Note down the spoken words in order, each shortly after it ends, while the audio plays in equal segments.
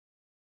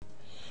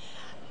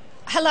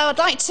Hello, I'd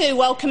like to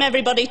welcome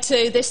everybody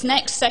to this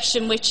next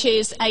session, which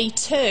is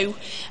A2,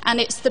 and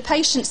it's the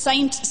patient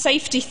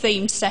safety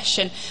themed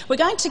session. We're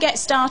going to get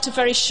started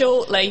very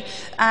shortly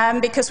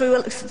because we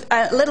were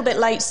a little bit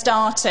late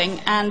starting,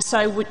 and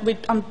so we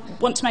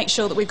want to make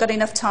sure that we've got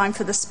enough time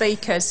for the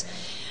speakers.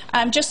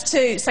 Just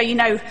so you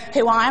know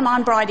who I am,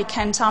 I'm Bridie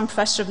Kent. I'm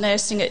Professor of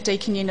Nursing at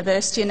Deakin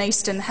University and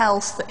Eastern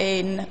Health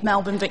in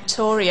Melbourne,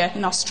 Victoria,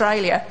 in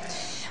Australia.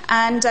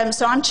 And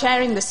so I'm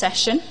chairing the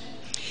session.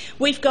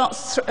 We've got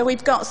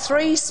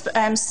three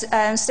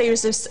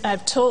series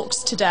of talks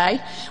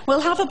today.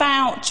 We'll have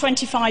about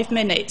 25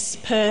 minutes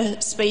per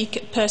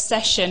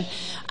session,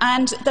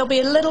 and there'll be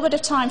a little bit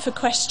of time for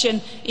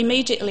question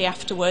immediately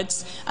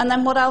afterwards. And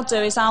then what I'll do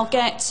is I'll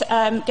get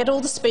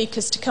all the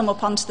speakers to come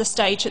up onto the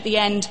stage at the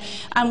end,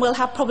 and we'll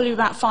have probably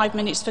about 5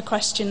 minutes for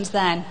questions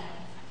then.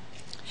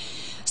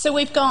 So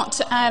we've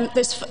got,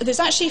 there's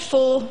actually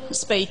 4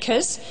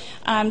 speakers,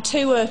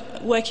 2 are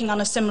working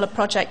on a similar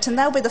project, and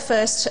they'll be the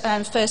first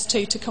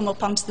 2 to come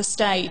up onto the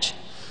stage.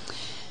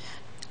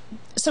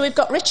 So we've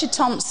got Richard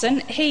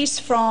Thomson. He's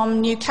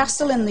from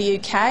Newcastle in the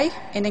UK,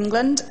 in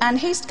England, and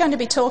he's going to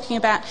be talking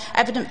about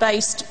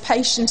evidence-based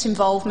patient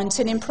involvement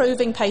in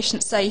improving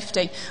patient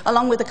safety,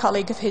 along with a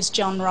colleague of his,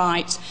 John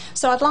Wright.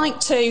 So I'd like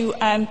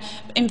to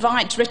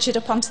invite Richard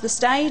up onto the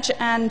stage,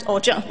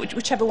 or John,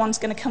 whichever one's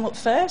going to come up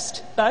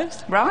first,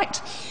 both, right?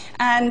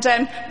 And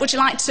would you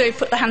like to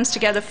put the hands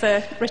together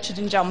for Richard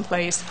and John,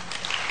 please?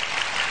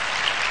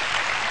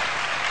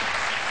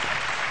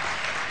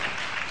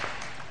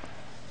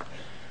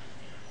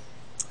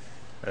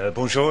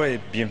 Bonjour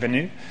et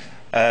bienvenue.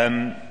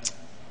 There's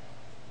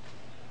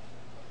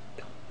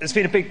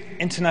been a big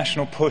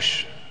international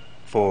push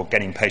for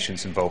getting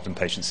patients involved in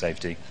patient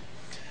safety,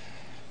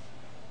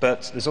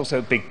 but there's also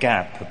a big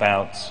gap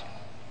about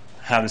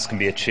how this can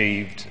be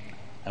achieved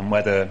and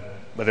whether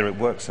it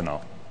works or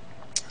not.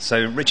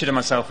 So Richard and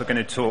myself are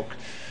going to talk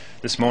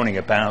this morning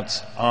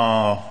about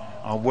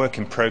our work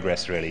in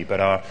progress, really, but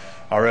our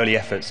early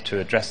efforts to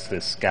address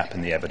this gap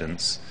in the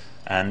evidence.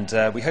 And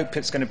we hope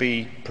it's going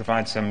to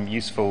provide some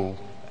useful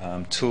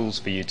tools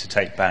for you to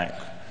take back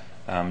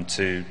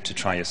to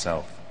try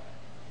yourself.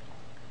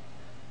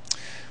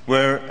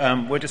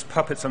 We're just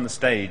puppets on the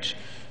stage,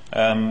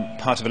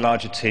 part of a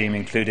larger team,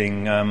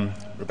 including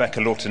Rebecca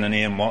Lawton and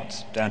Ian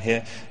Watt down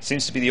here.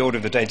 Seems to be the order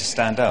of the day to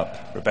stand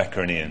up,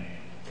 Rebecca and Ian.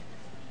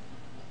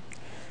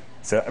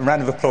 So a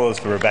round of applause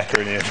for Rebecca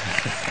and Ian.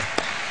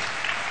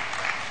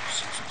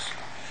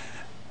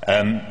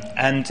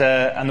 And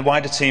the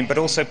wider team, but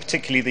also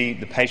particularly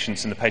the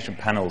patients and the patient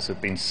panels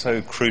have been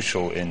so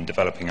crucial in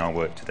developing our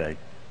work today.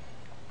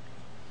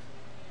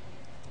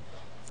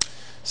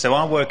 So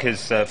our work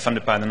is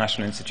funded by the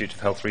National Institute of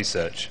Health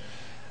Research,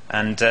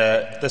 and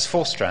there's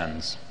 4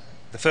 strands.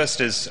 The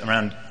first is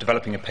around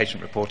developing a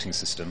patient reporting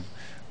system.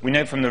 We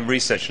know from the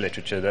research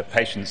literature that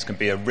patients can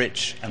be a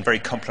rich and very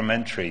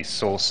complementary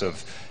source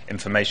of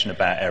information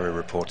about error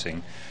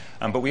reporting.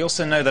 But we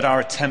also know that our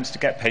attempts to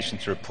get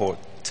patients to report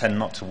tend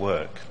not to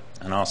work.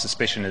 And our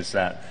suspicion is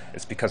that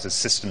it's because of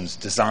systems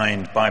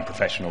designed by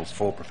professionals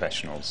for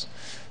professionals.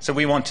 So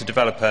we want to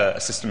develop a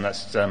system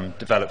that's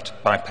developed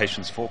by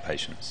patients for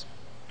patients.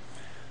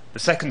 The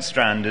second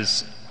strand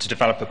is to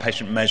develop a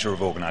patient measure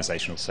of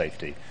organizational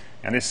safety.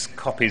 And this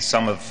copies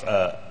some of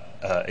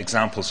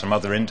examples from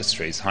other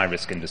industries,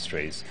 high-risk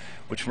industries,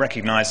 which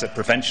recognize that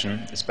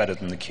prevention is better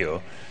than the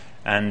cure.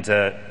 And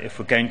if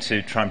we're going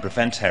to try and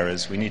prevent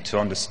errors, we need to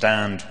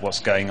understand what's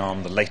going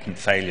on, the latent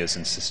failures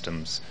in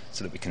systems,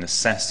 so that we can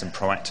assess and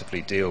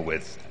proactively deal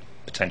with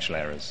potential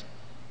errors.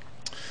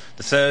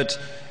 The third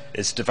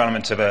is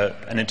development of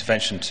an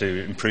intervention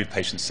to improve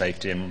patient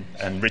safety,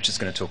 and Richard's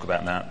going to talk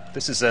about that.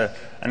 This is an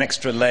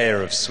extra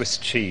layer of Swiss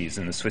cheese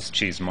in the Swiss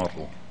cheese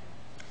model.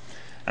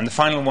 And the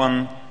final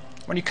one,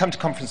 when you come to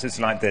conferences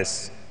like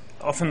this,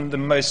 often the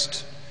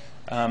most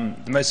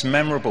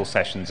memorable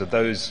sessions are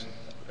those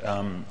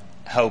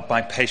held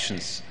by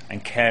patients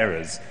and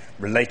carers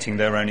relating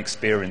their own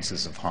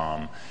experiences of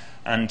harm.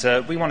 And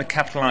we want to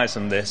capitalize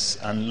on this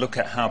and look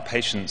at how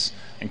patients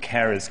and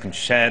carers can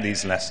share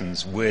these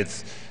lessons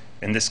with,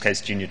 in this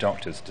case, junior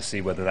doctors, to see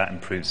whether that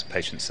improves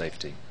patient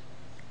safety.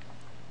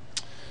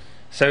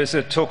 So it's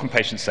a talk on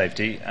patient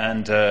safety,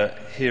 and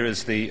here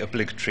is the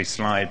obligatory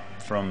slide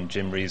from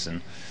Jim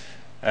Reason.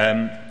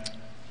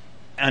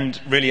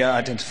 And really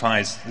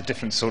identifies the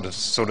different sort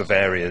of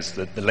areas,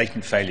 the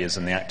latent failures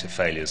and the active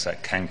failures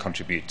that can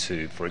contribute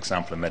to, for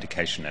example, a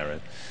medication error.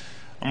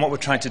 And what we're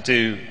trying to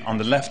do on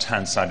the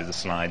left-hand side of the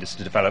slide is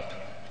to develop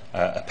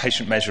a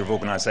patient measure of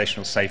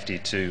organizational safety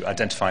to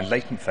identify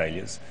latent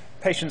failures.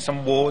 Patients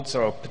on wards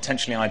are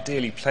potentially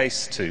ideally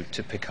placed to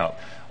pick up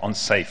on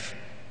safe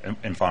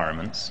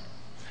environments.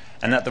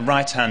 And at the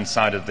right-hand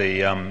side of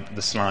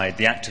the slide,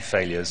 the active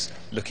failures,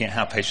 looking at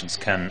how patients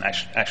can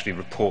actually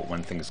report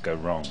when things go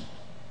wrong.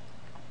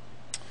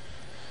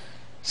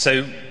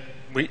 So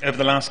over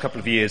the last couple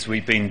of years,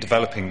 we've been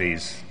developing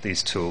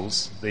these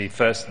tools. The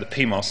first, the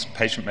PMOS,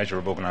 Patient Measure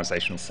of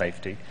Organizational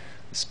Safety.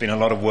 There's been a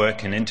lot of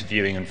work in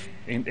interviewing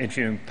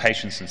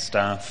patients and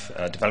staff,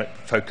 develop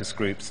focus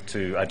groups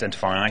to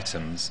identify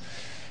items,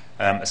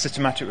 a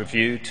systematic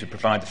review to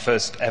provide the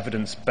first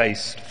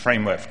evidence-based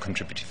framework for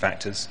contributory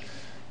factors.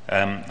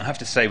 I have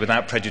to say,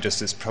 without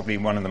prejudice, it's probably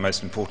one of the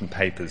most important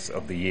papers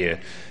of the year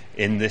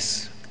in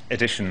this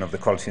edition of the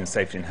Quality and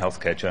Safety in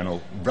Healthcare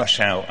Journal. Rush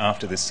out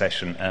after this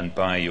session and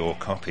buy your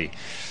copy.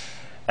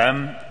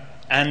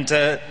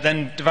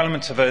 Then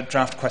development of a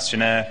draft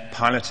questionnaire,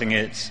 piloting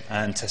it,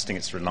 and testing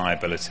its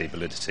reliability,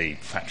 validity,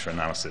 factor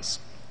analysis.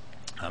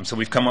 So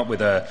we've come up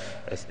with,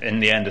 in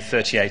the end, a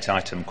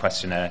 38-item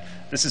questionnaire.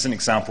 This is an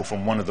example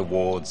from one of the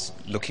wards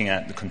looking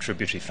at the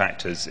contributory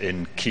factors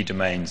in key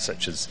domains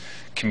such as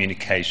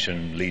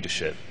communication,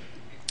 leadership.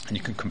 And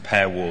you can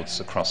compare wards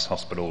across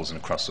hospitals and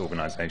across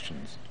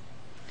organisations.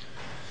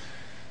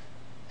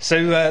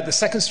 So the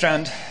second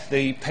strand,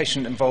 the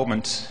patient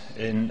involvement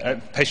in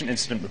patient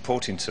incident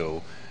reporting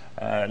tool,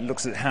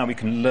 looks at how we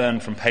can learn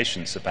from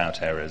patients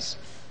about errors.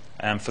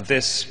 And for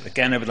this,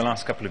 again, over the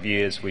last couple of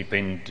years, we've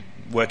been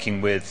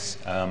working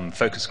with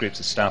focus groups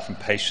of staff and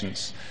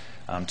patients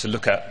to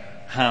look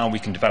at how we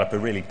can develop a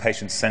really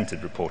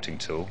patient-centered reporting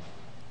tool.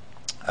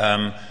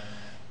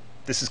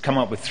 This has come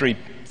up with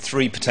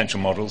three potential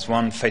models: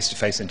 one,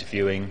 face-to-face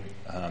interviewing;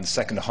 the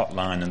second, a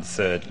hotline; and the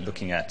third,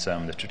 looking at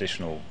the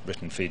traditional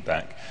written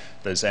feedback,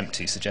 those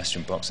empty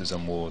suggestion boxes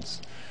on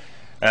wards.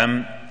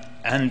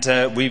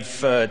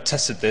 We've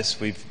tested this.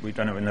 We've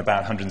done it in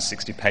about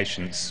 160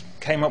 patients.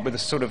 Came up with a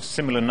sort of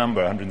similar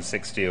number,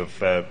 160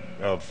 of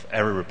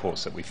error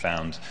reports that we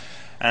found.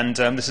 And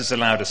this has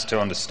allowed us to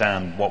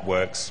understand what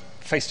works.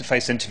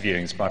 Face-to-face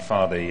interviewing is by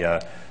far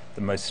the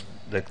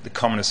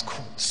commonest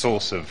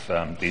source of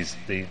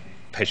the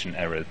patient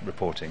error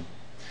reporting.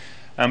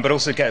 But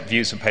also get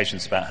views from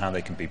patients about how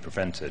they can be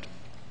prevented.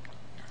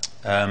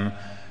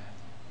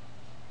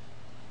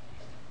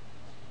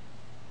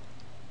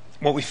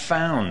 What we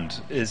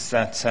found is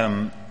that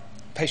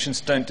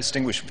patients don't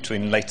distinguish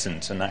between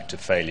latent and active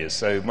failures.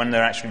 So when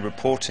they're actually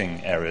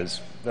reporting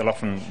errors, they'll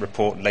often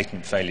report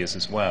latent failures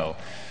as well.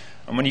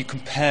 And when you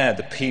compare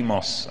the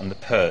PMOS and the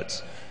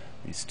PERT,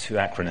 these two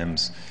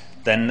acronyms,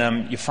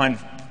 then you find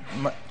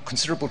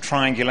considerable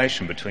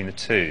triangulation between the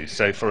two.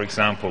 So, for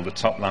example, the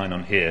top line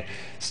on here,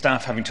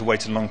 staff having to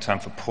wait a long time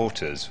for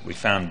porters. We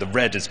found the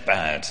red is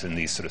bad in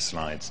these sort of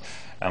slides.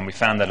 And we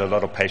found that a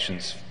lot of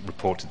patients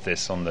reported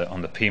this on the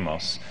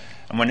PMOS.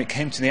 And when it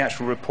came to the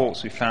actual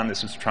reports, we found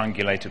this was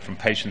triangulated from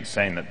patients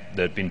saying that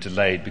they'd been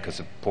delayed because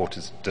of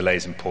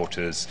delays in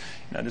porters.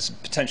 There's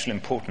potential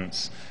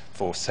importance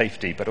for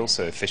safety, but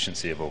also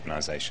efficiency of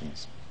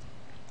organisations.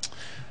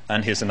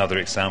 And here's another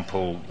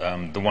example,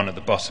 the one at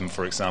the bottom,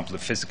 for example, the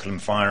physical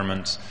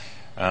environment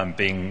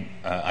being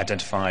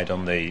identified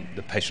on the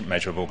patient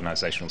measure of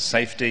organisational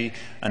safety,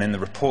 and in the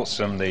reports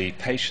from the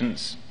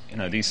patients,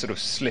 these sort of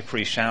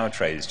slippery shower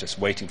trays just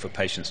waiting for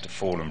patients to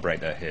fall and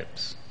break their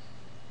hips.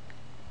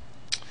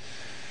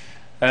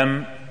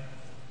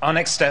 Our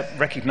next step,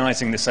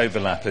 recognising this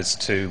overlap, is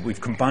we've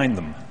combined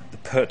them, the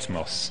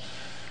PERTMOS.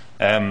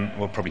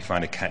 We'll probably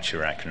find a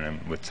catchier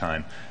acronym with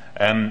time.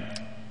 And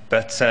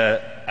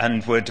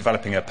we're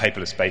developing a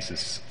paperless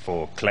basis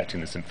for collecting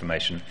this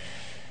information.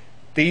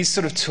 These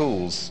sort of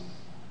tools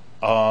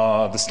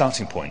are the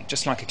starting point.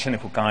 Just like a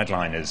clinical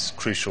guideline is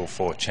crucial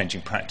for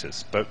changing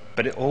practice, but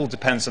it all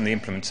depends on the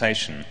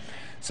implementation.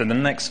 So the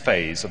next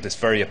phase of this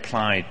very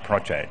applied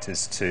project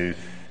is to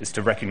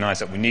recognise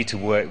that we need to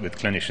work with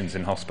clinicians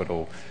in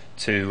hospital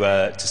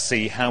to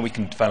see how we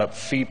can develop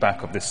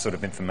feedback of this sort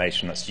of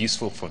information that's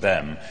useful for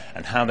them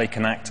and how they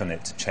can act on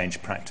it to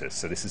change practice.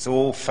 So this is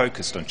all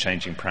focused on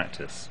changing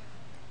practice.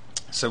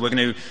 So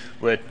we're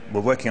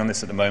working on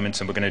this at the moment,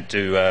 and we're going to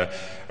do a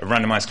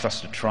randomised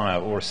cluster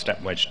trial or a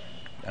step wedge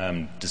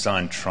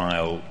design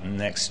trial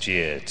next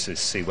year to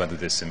see whether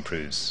this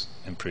improves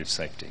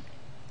safety.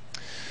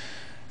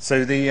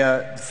 So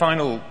the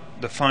final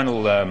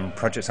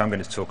project I'm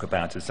going to talk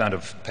about is that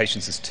of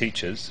patients as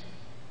teachers.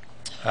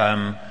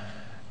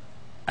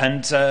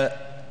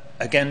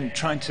 Again,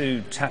 trying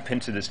to tap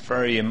into this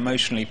very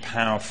emotionally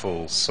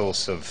powerful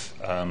source of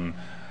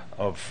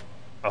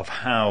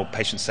how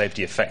patient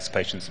safety affects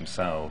patients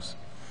themselves.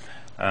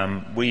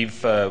 We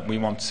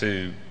want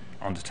to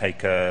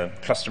undertake a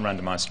cluster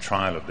randomized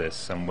trial of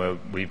this, and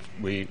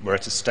we're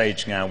at a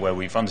stage now where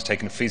we've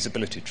undertaken a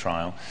feasibility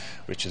trial,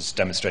 which has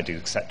demonstrated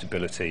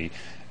acceptability,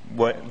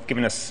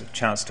 giving us a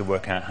chance to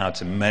work out how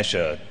to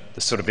measure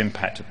the sort of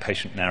impact of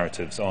patient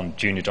narratives on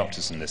junior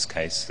doctors in this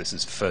case. This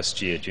is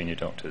first-year junior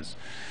doctors.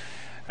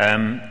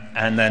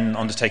 And then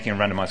undertaking a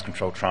randomized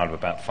controlled trial of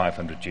about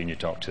 500 junior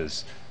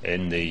doctors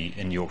in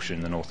Yorkshire,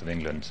 in the north of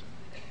England.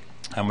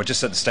 And we're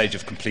just at the stage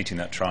of completing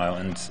that trial,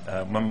 and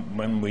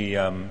when we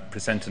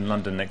present in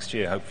London next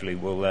year, hopefully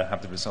we'll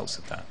have the results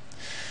of that.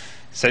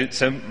 So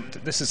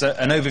this is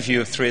an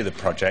overview of three of the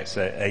projects,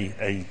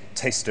 a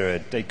taster, a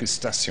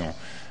dégustation.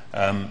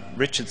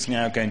 Richard's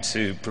now going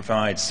to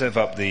serve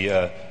up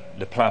the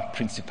le plat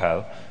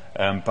principal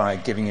by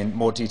giving in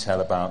more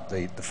detail about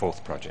the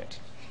fourth project.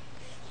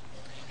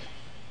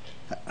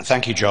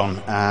 Thank you,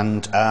 John.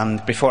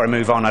 And before I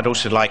move on, I'd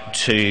also like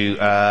to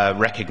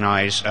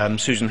recognise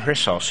Susan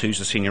Hrissos, who's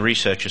the Senior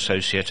Research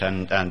Associate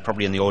and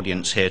probably in the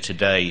audience here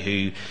today,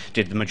 who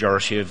did the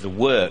majority of the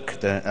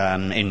work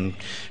in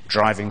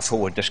driving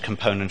forward this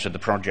component of the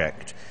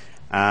project.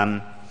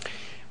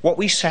 What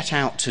we set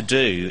out to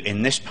do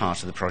in this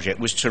part of the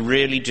project was to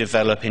really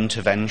develop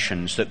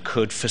interventions that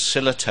could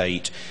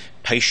facilitate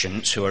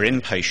patients who are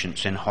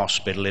inpatients in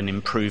hospital in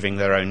improving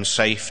their own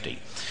safety.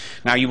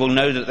 Now, you will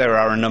know that there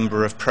are a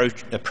number of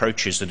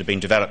approaches that have been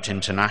developed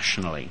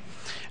internationally,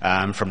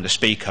 from the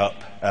Speak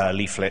Up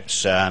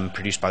leaflets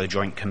produced by the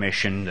Joint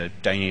Commission, the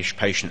Danish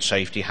Patient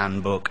Safety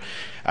Handbook,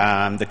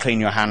 the Clean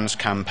Your Hands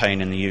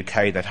campaign in the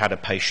UK that had a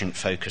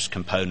patient-focused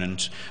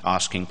component,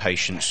 asking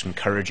patients,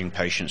 encouraging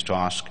patients to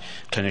ask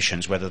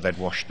clinicians whether they'd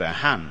washed their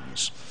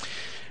hands.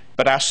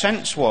 But our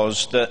sense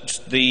was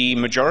that the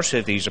majority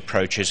of these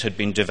approaches had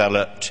been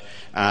developed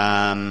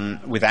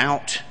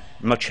without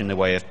much in the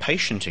way of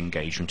patient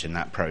engagement in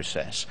that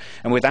process,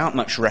 and without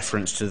much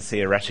reference to the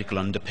theoretical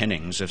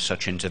underpinnings of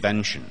such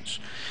interventions,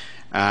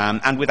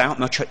 and without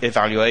much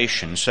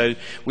evaluation. So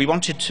we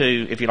wanted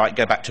to, if you like,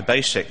 go back to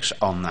basics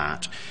on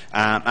that,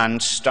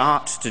 and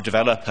start to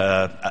develop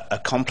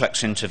a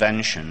complex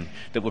intervention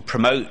that would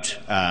promote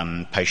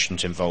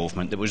patient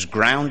involvement, that was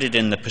grounded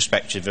in the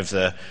perspective of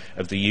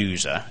the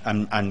user,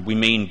 and we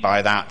mean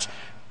by that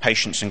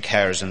patients and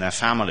carers and their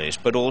families,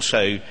 but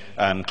also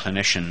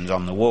clinicians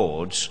on the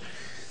wards,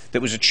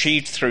 that was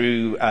achieved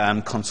through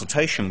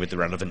consultation with the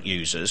relevant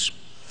users,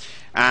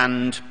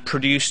 and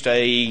produced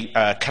a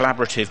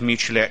collaborative,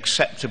 mutually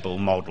acceptable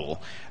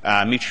model,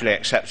 mutually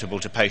acceptable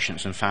to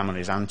patients and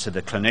families and to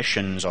the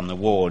clinicians on the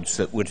wards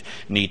that would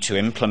need to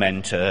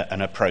implement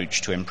an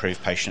approach to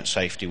improve patient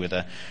safety with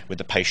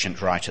the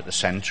patient right at the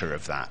centre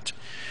of that.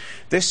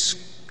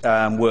 This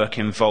work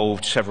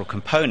involved several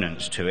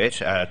components to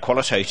it: a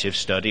qualitative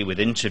study with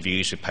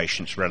interviews with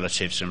patients,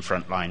 relatives and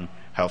frontline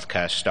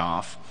healthcare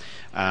staff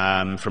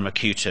from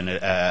acute and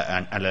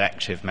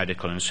elective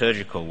medical and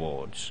surgical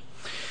wards.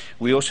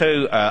 We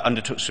also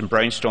undertook some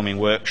brainstorming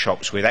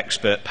workshops with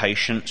expert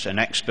patients and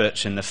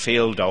experts in the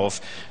field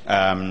of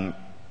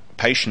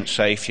patient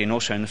safety and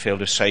also in the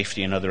field of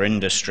safety in other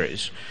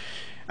industries.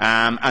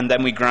 And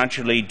then we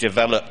gradually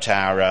developed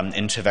our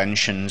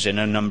interventions in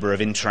a number of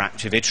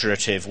interactive,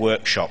 iterative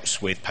workshops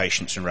with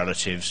patients and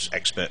relatives,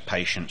 expert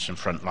patients and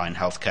frontline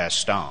healthcare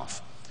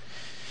staff.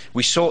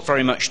 We sought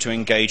very much to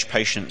engage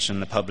patients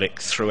and the public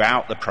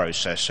throughout the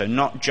process, so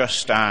not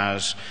just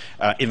as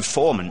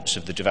informants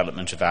of the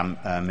development of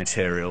our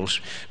materials,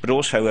 but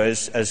also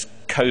as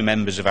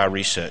co-members of our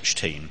research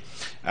team.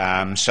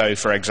 So,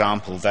 for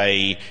example,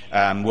 they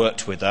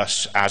worked with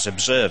us as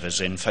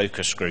observers in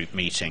focus group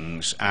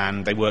meetings,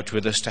 and they worked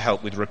with us to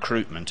help with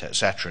recruitment,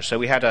 etc. So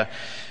we had a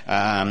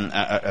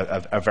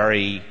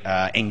very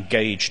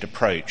engaged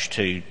approach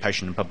to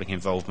patient and public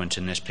involvement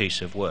in this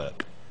piece of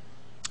work.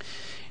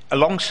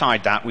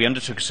 Alongside that, we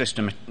undertook a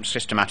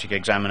systematic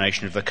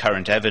examination of the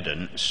current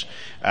evidence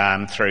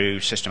through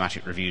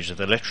systematic reviews of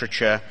the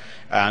literature,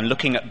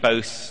 looking at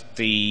both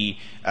the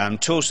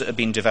tools that have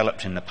been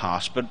developed in the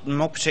past, but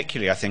more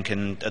particularly, I think,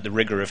 at the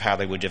rigour of how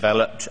they were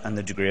developed and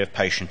the degree of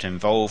patient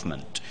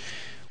involvement.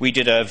 We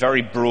did a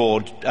very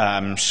broad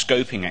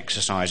scoping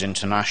exercise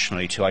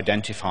internationally to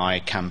identify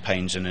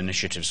campaigns and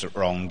initiatives that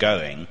were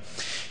ongoing.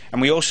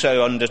 And we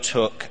also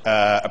undertook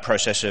a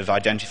process of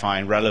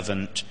identifying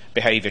relevant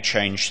behaviour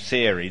change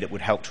theory that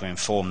would help to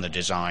inform the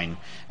design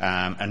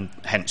and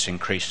hence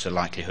increase the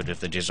likelihood of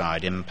the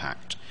desired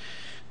impact.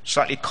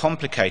 Slightly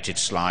complicated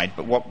slide,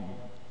 but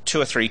two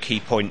or three key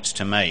points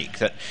to make.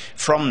 That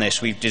from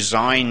this, we've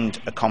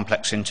designed a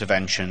complex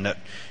intervention that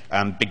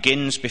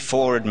begins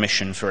before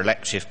admission for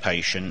elective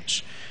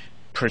patients,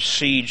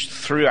 proceeds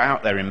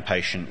throughout their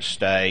inpatient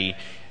stay,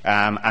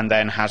 and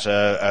then has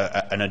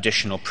an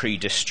additional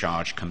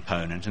pre-discharge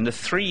component. And the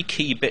three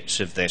key bits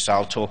of this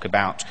I'll talk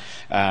about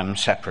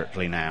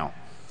separately now.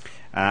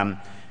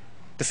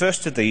 The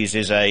first of these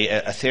is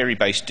a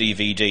theory-based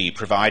DVD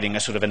providing a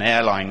sort of an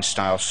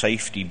airline-style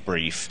safety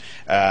brief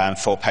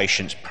for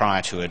patients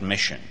prior to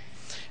admission.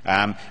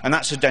 And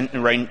that's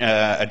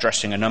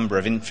addressing a number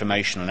of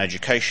informational and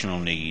educational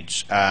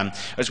needs,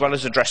 as well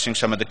as addressing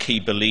some of the key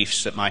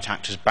beliefs that might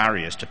act as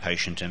barriers to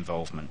patient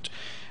involvement.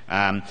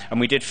 And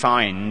we did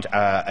find,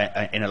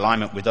 in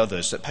alignment with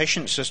others, that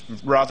patients are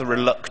rather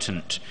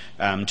reluctant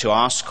to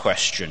ask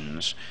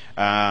questions.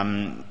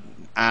 And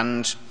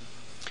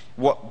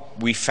what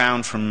we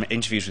found from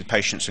interviews with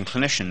patients and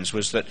clinicians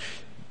was that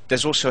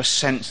there's also a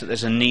sense that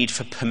there's a need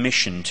for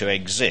permission to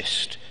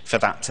exist for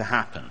that to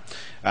happen,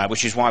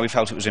 which is why we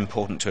felt it was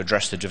important to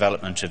address the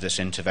development of this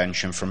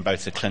intervention from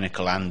both the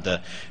clinical and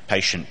the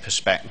patient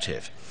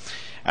perspective.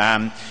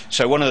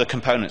 So one of the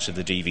components of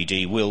the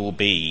DVD will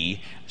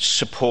be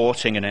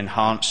supporting and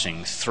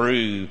enhancing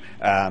through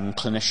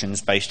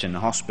clinicians based in the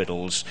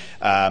hospitals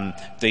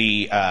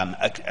the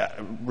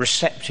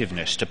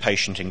receptiveness to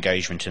patient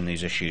engagement in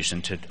these issues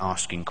and to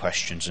asking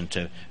questions and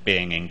to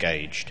being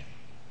engaged.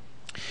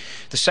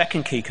 The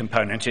second key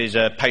component is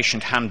a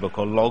patient handbook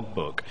or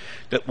logbook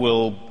that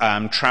will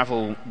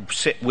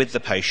sit with the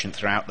patient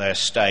throughout their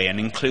stay and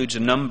includes a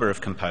number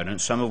of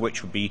components, some of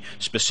which would be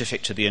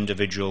specific to the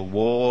individual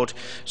ward,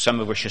 some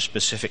of which are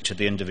specific to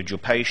the individual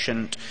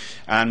patient,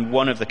 and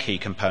one of the key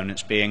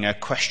components being a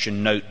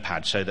question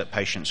notepad so that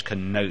patients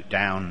can note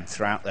down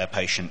throughout their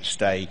patient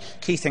stay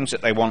key things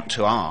that they want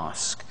to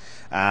ask.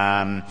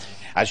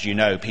 As you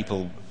know,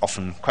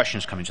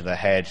 questions come into their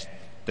head.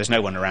 There's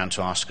no one around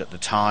to ask at the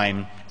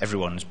time.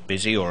 Everyone's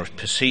busy or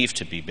perceived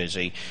to be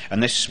busy.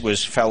 And this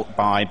was felt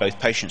by both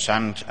patients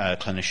and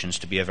clinicians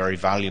to be a very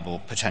valuable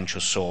potential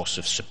source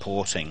of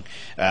supporting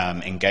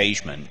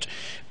engagement.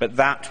 But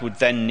that would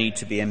then need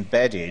to be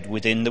embedded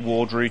within the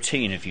ward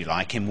routine, if you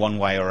like, in one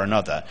way or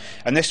another.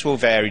 And this will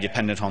vary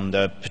dependent on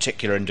the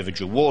particular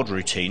individual ward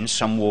routine.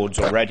 Some wards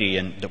already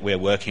that we're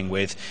working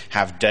with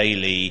have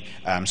daily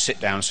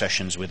sit-down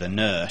sessions with a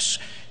nurse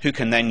who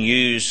can then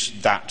use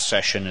that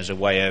session as a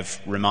way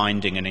of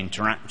reminding and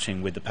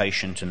interacting with the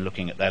patient and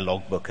looking at their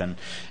logbook and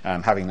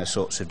having the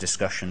sorts of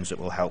discussions that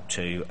will help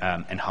to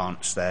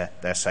enhance their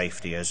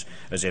safety as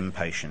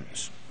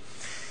inpatients.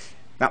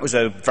 That was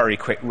a very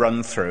quick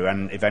run-through,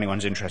 and if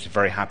anyone's interested,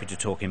 very happy to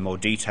talk in more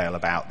detail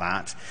about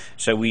that.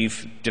 So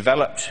we've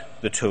developed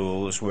the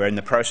tools. We're in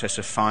the process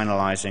of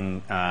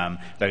finalising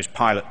those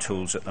pilot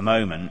tools at the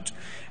moment,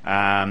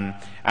 and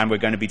we're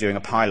going to be doing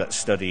a pilot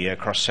study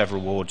across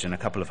several wards in a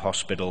couple of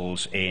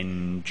hospitals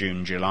in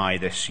June, July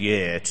this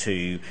year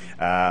to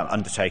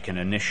undertake an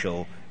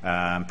initial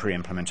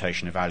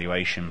pre-implementation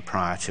evaluation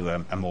prior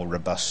to a more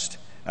robust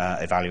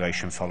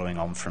evaluation following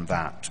on from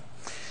that.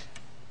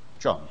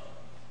 John?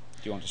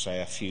 Do you want to say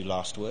a few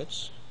last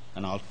words?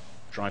 And I'll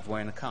drive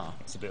away in a car.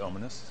 It's a bit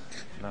ominous.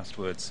 Last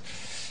words.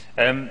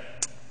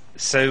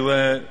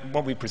 So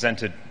what we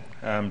presented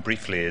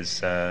briefly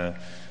is are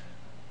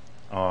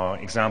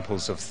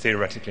examples of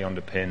theoretically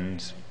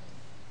underpinned,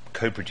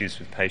 co-produced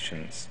with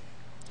patients,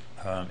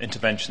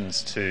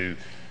 interventions to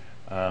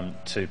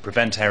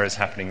prevent errors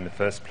happening in the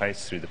first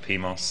place through the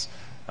PMOS,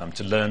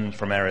 to learn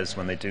from errors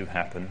when they do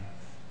happen,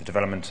 the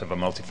development of a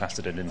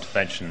multifaceted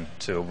intervention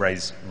to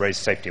raise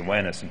safety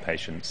awareness in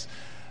patients,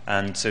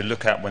 and to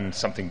look at when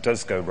something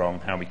does go wrong,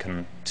 how we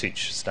can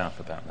teach staff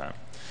about that.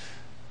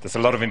 There's a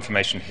lot of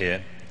information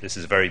here. This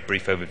is a very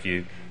brief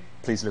overview.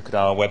 Please look at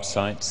our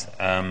website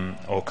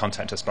or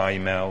contact us by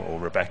email, or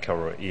Rebecca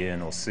or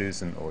Ian or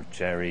Susan or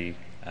Jerry,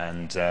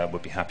 and we'll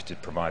be happy to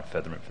provide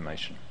further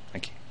information.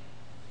 Thank you.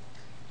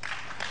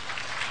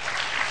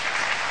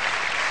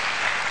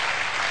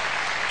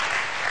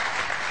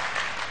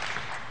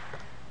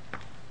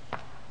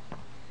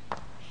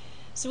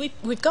 So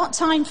we've got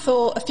time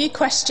for a few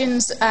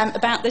questions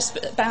about this,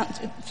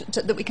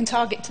 that we can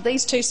target to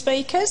these two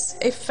speakers.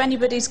 If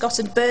anybody's got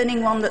a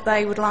burning one that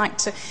they would like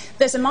to...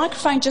 There's a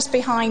microphone just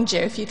behind you,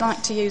 if you'd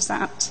like to use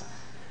that.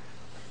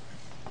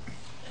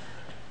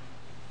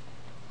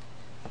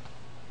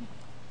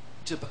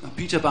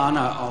 Peter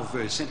Barner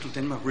of Central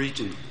Denmark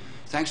region.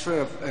 Thanks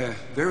for a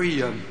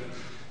very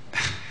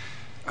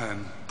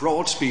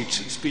broad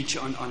speech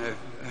on a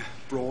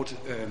broad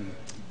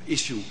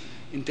issue.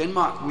 In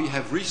Denmark, we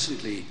have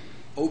recently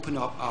opened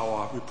up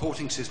our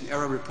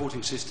error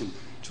reporting system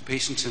to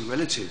patients and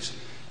relatives.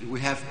 And we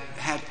have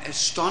had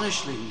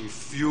astonishingly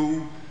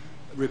few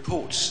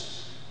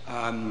reports.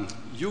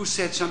 You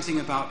said something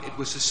about it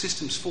was the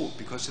system's fault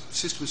because the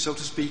system, so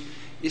to speak,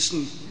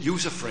 isn't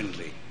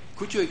user-friendly.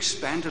 Could you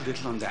expand a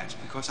little on that?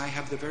 Because I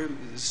have the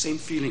same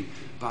feeling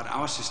about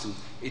our system.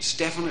 It's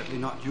definitely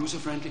not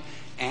user-friendly,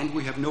 and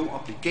we have no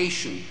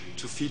obligation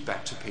to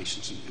feedback to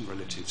patients and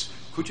relatives.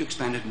 Could you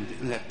expand it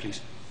on that,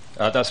 please?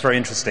 That's very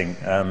interesting,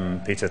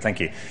 Peter. Thank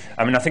you.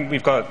 I mean, I think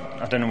we've got,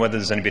 I don't know whether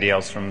there's anybody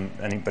here from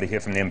the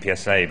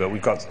MPSA, but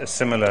we've got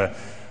similar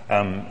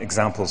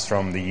examples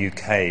from the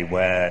UK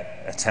where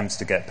attempts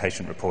to get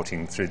patient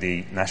reporting through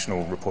the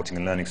National Reporting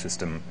and Learning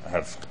System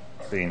have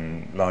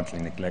been largely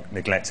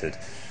neglected.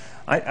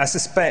 I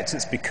suspect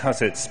it's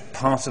because it's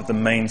part of the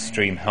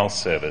mainstream health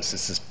service.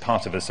 This is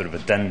part of a sort of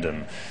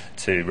addendum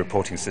to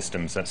reporting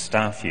systems that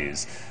staff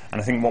use.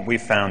 And I think what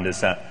we've found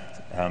is that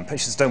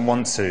patients don't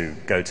want to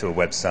go to a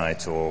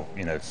website or,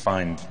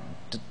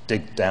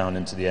 dig down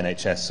into the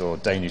NHS or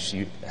Danish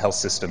health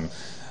system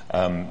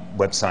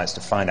websites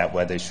to find out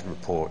where they should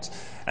report.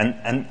 And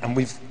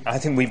I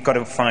think we've got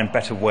to find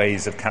better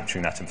ways of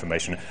capturing that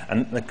information.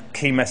 And the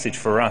key message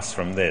for us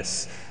from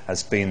this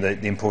has been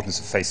the importance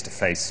of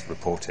face-to-face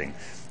reporting.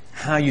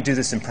 How you do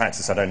this in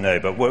practice, I don't know,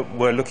 but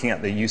we're looking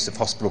at the use of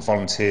hospital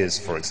volunteers,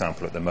 for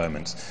example, at the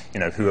moment. We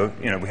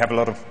have a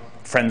lot of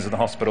friends of the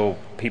hospital,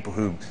 people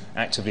who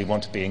actively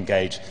want to be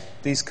engaged.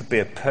 These could be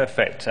a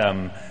perfect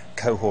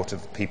cohort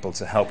of people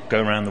to help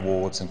go around the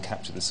wards and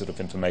capture this sort of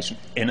information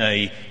in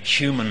a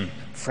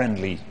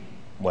human-friendly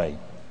way.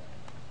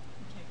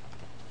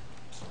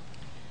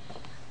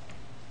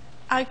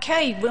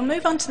 Okay, we'll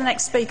move on to the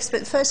next speakers,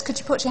 but first could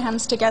you put your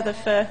hands together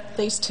for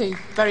these two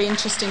very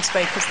interesting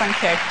speakers?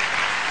 Thank you.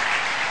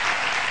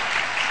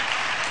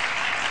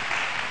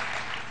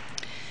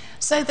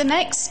 So the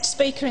next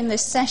speaker in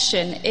this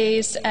session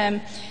is,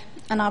 and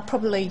I'll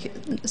probably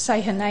say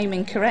her name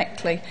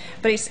incorrectly,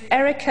 but it's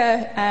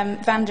Erica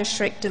van der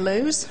Schriek-de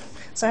Loos.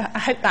 So I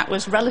hope that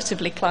was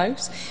relatively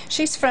close.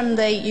 She's from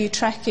the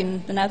Utrecht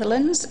in the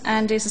Netherlands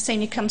and is a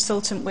senior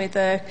consultant with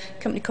a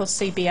company called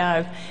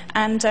CBO.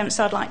 And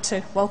so I'd like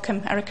to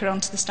welcome Erica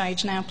onto the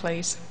stage now,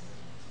 please.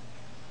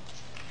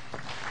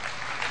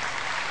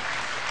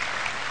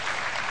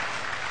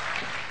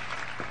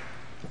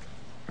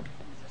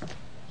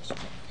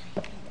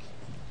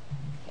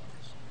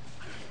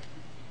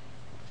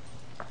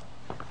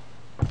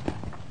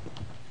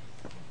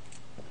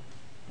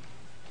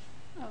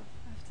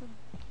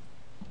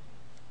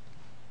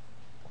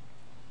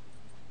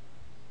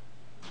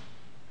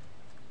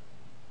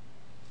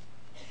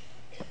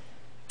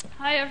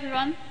 Hi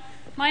everyone,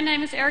 my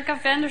name is Erica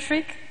van der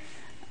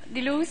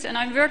Schriek-de Loos and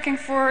I'm working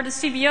for the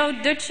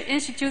CBO Dutch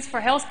Institute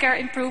for Healthcare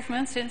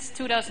Improvement since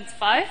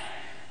 2005.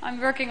 I'm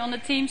working on the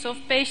themes of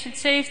patient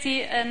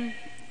safety and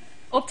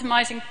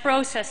optimizing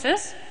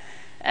processes.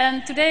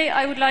 And today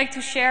I would like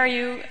to share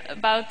you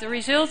about the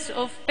results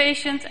of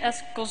patients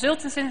as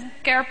consultants in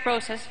care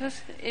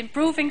processes,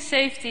 improving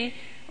safety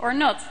or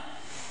not.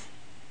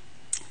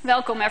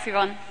 Welcome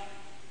everyone.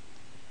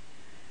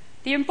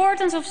 The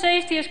importance of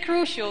safety is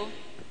crucial.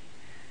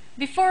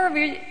 Before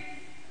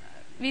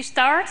we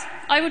start,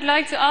 I would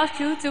like to ask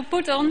you to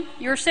put on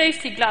your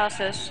safety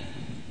glasses.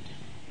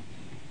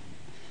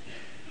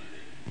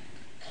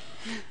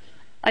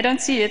 I don't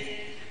see it.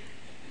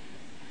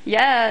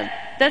 Yeah,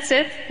 that's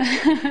it.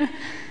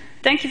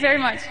 Thank you very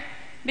much.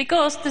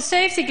 Because the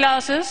safety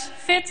glasses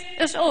fit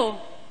us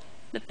all.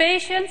 The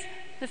patient,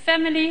 the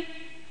family,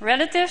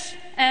 relatives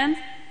and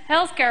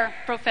healthcare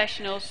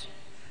professionals.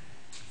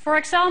 For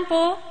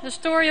example, the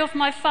story of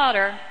my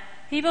father.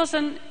 He was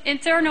an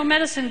internal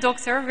medicine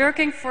doctor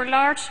working for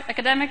large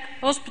academic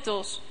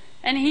hospitals,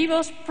 and he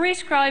was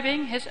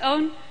prescribing his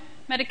own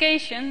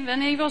medication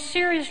when he was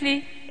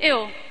seriously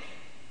ill.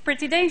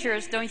 Pretty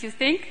dangerous, don't you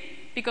think?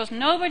 Because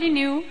nobody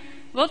knew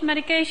what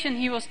medication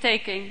he was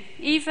taking.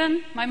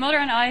 Even my mother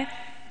and I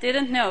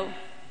didn't know.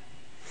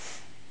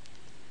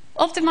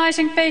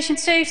 Optimizing patient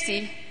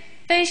safety.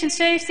 Patient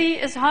safety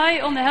is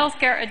high on the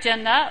healthcare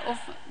agenda of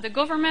the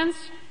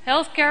governments,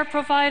 healthcare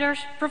providers,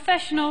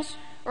 professionals,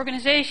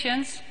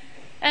 organizations,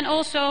 and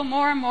also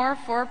more and more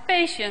for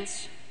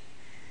patients.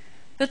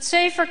 But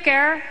safer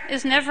care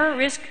is never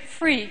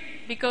risk-free,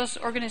 because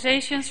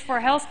organizations for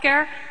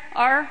healthcare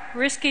are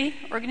risky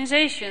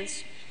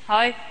organizations,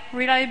 high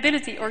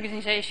reliability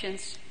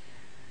organizations.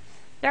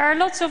 There are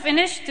lots of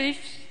initiatives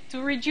to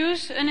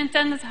reduce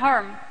unintended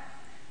harm.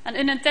 And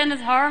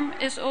unintended harm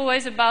is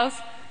always about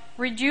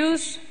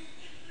reduce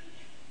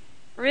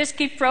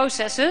risky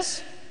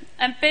processes,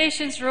 and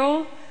patients'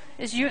 role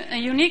is a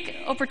unique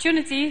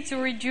opportunity to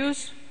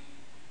reduce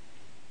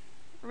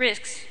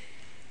risks.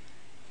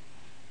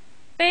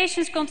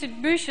 Patients'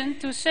 contribution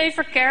to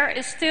safer care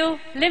is still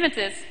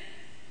limited,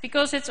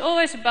 because it's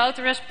always about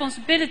the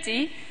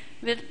responsibility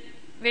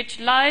which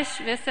lies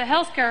with the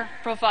healthcare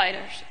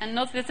providers and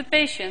not with the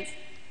patient.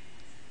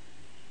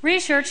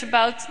 Research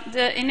about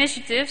the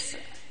initiatives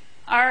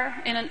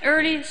are in an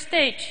early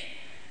stage.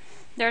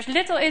 There's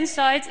little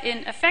insight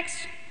in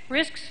effects,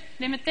 risks,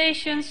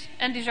 limitations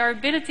and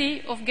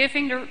desirability of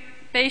giving the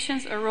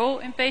patients a role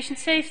in patient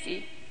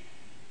safety.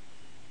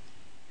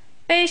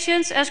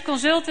 Patients as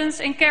consultants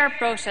in care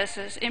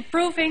processes,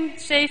 improving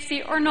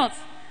safety or not.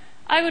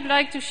 I would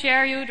like to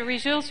share you the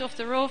results of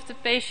the role of the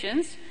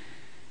patients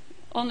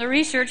on the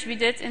research we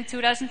did in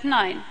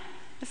 2009.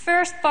 The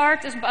first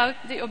part is about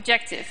the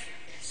objective.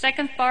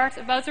 Second part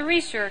about the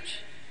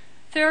research.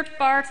 Third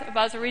part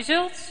about the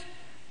results.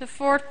 The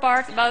fourth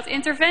part about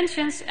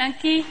interventions and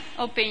key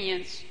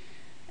opinions.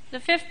 The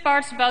fifth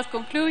part is about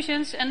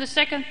conclusions, and the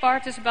second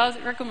part is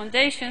about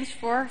recommendations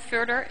for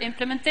further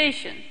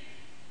implementation.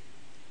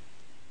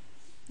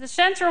 The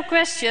central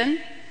question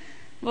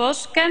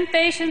was, can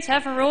patients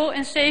have a role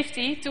in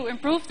safety to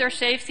improve their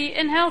safety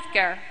in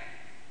healthcare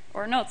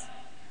or not?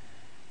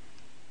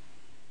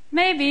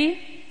 Maybe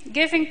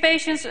giving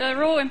patients a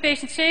role in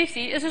patient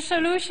safety is a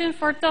solution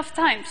for tough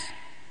times,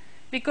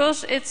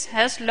 because it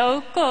has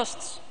low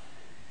costs.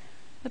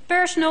 The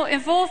personal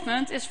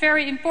involvement is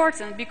very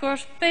important,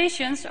 because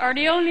patients are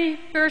the only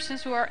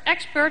persons who are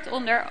expert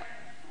on their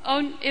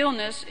own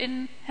illness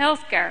in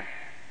healthcare.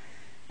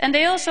 And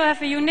they also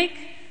have a unique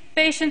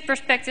patient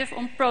perspective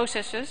on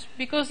processes,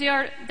 because they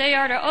are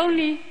the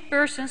only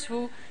persons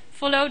who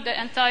follow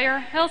the entire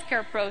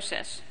healthcare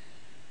process.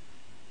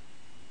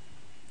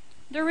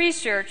 The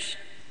research.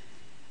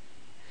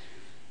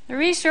 The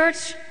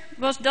research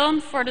was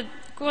done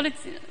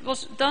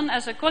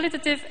as a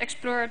qualitative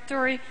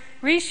exploratory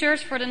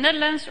research for the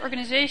Netherlands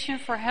Organization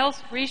for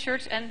Health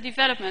Research and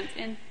Development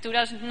in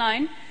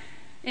 2009,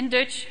 in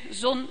Dutch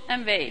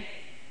ZON-MW.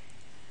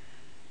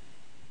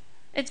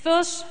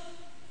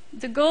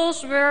 The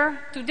goals were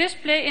to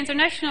display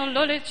international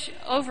knowledge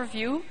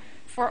overview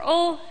for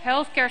all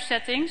healthcare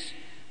settings,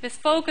 with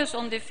focus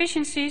on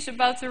deficiencies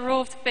about the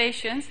role of the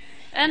patient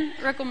and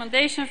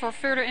recommendation for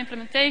further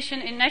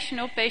implementation in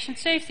national patient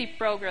safety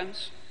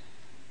programs.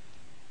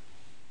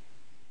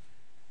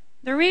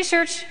 The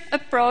research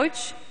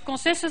approach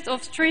consisted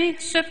of 3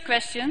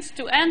 sub-questions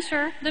to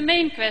answer the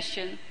main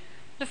question.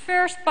 The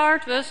first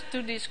part was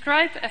to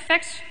describe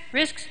effects,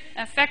 risks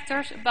and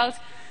factors about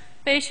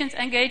patient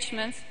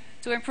engagement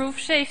to improve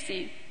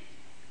safety.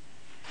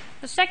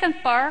 The second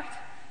part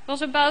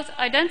was about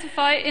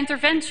identify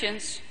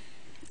interventions,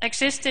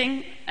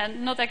 existing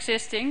and not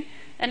existing,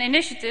 and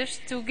initiatives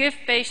to give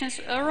patients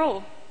a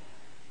role.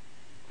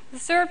 The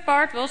third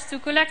part was to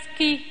collect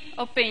key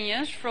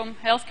opinions from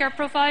healthcare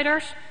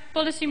providers,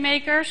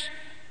 policymakers,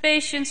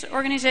 patients'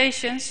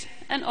 organizations,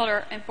 and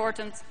other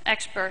important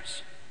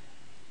experts.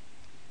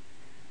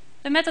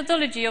 The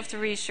methodology of the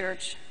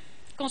research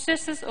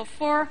consisted of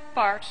 4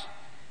 parts.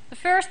 The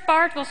first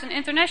part was an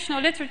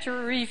international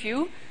literature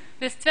review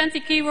with 20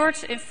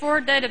 keywords in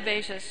 4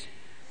 databases,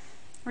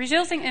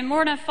 resulting in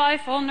more than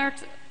 500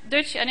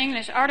 Dutch and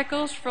English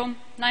articles from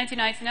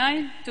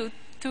 1999 to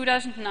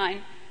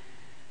 2009.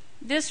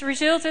 This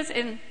resulted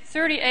in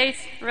 38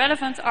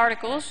 relevant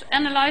articles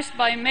analyzed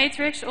by a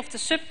matrix of the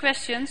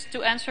sub-questions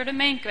to answer the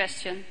main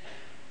question.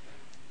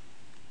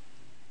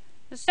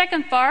 The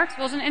second part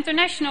was an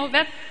international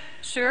web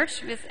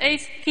search with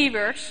 8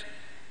 keywords,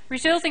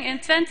 resulting in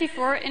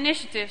 24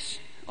 initiatives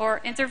or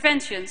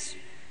interventions.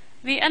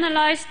 We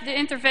analyzed the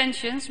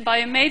interventions by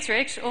a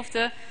matrix of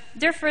the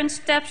different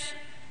steps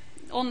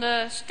on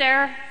the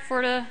stair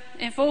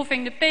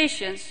involving the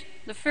patients.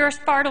 The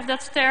first part of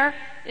that stair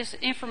is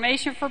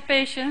information for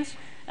patients,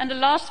 and the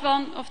last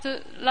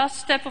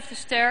step of the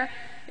stair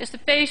is the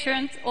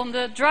patient on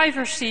the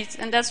driver's seat,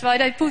 and that's why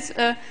they put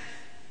a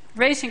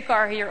racing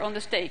car here on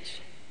the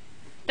stage.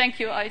 Thank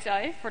you,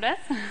 Isaiah, for that.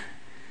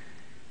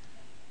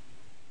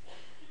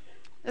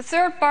 The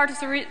third part of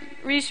the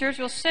research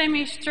was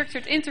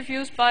semi-structured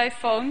interviews by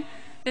phone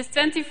with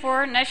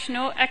 24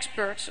 national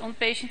experts on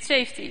patient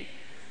safety,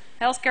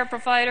 healthcare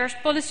providers,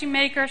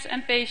 policymakers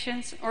and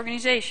patients'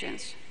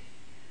 organizations.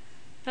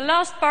 The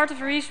last part of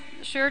the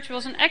research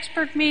was an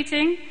expert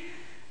meeting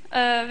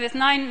with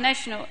 9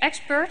 national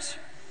experts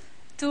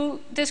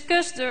to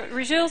discuss the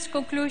results,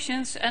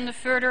 conclusions and the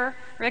further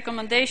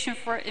recommendation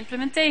for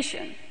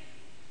implementation.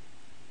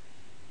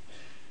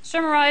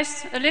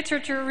 Summarized a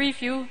literature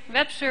review,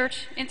 web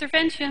search,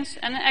 interventions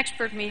and an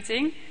expert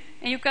meeting,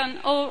 and you can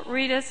all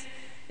read it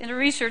in the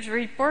research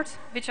report,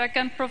 which I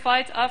can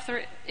provide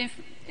after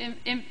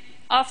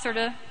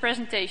the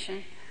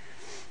presentation.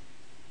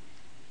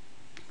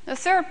 The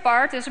third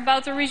part is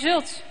about the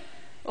results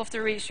of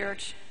the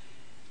research.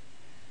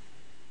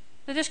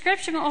 The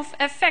description of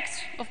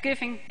effects of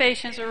giving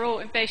patients a role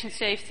in patient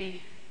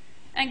safety.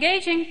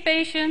 Engaging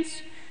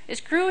patients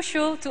is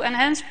crucial to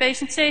enhance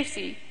patient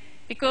safety,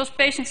 because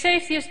patient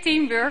safety is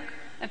teamwork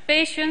and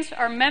patients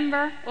are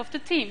members of the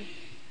team.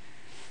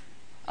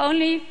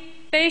 Only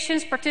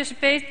patients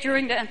participate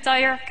during the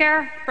entire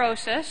care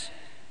process,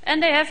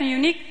 and they have a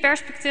unique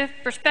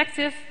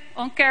perspective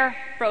on care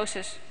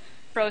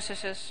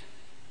processes.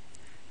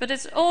 But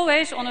it's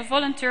always on a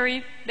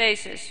voluntary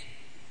basis.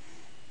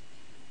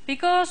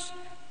 Because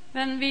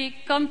when we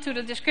come to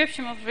the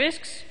description of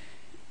risks,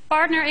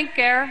 partner in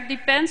care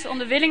depends on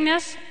the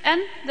willingness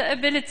and the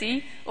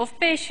ability of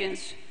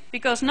patients,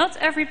 because not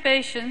every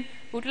patient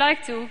would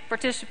like to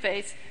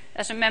participate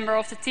as a member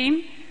of the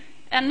team,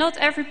 and not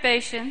every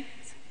patient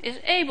is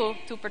able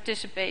to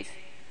participate,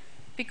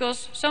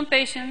 because some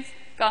patients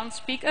can't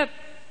speak up.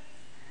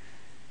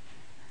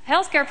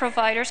 Healthcare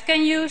providers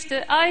can use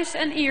the eyes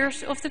and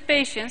ears of the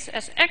patients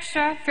as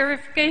extra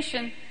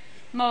verification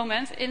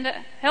moment in the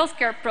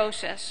healthcare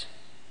process,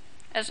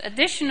 as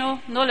additional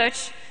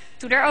knowledge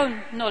to their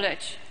own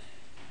knowledge.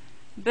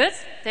 But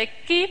they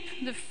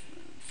keep the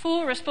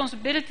full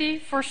responsibility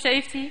for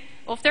safety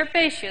of their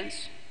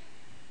patients.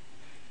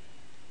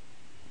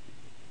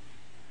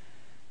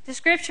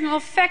 Description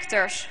of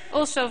factors,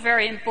 also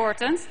very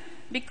important,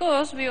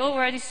 because we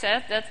already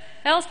said that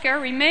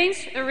healthcare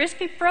remains a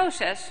risky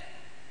process.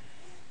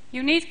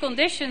 You need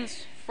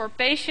conditions for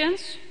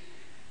patients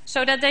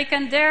so that they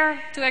can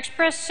dare to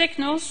express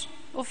signals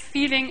of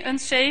feeling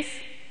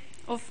unsafe,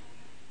 of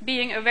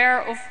being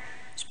aware of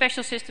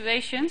special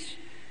situations.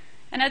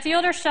 And at the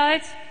other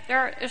side,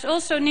 there is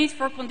also need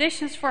for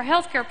conditions for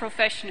healthcare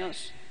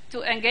professionals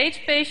to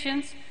engage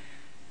patients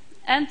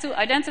and to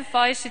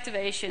identify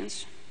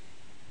situations.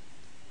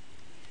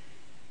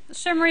 The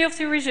summary of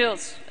the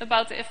results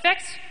about the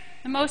effects.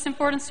 The most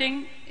important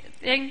thing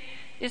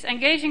is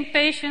engaging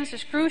patients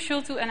is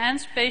crucial to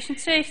enhance patient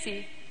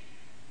safety.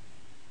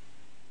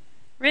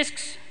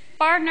 Risks.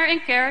 Partner in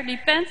care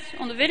depends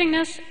on the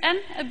willingness and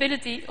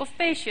ability of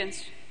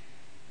patients.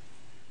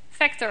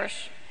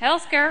 Factors.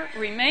 Healthcare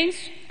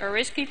remains a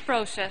risky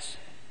process.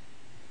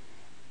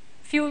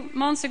 A few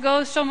months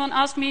ago, someone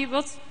asked me,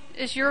 what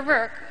is your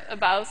work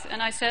about?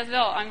 And I said,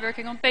 well, I'm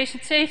working on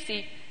patient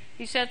safety.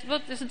 He said,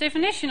 what is the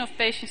definition of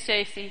patient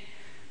safety?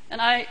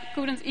 And I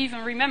couldn't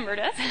even remember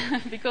that,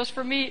 because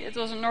for me it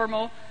was a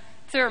normal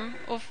term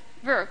of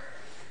work.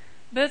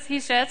 But he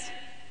said,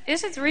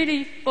 is it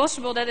really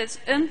possible that it's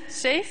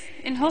unsafe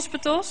in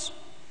hospitals?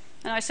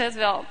 And I said,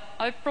 well,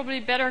 I probably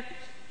better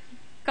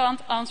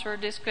can't answer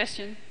this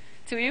question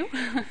to you.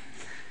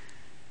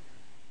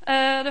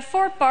 The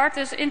fourth part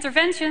is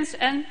interventions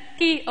and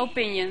key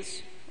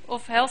opinions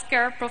of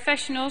healthcare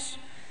professionals,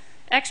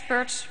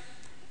 experts,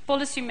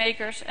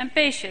 policymakers and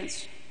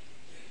patients.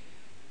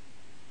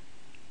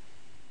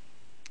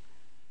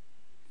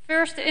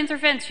 First, the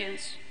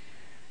interventions.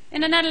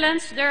 In the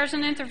Netherlands, there is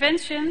an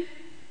intervention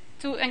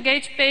to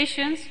engage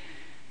patients.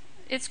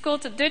 It's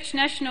called the Dutch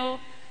National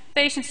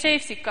Patient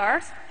Safety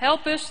Card.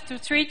 Help us to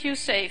treat you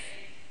safe.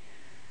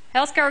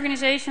 Healthcare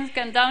organizations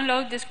can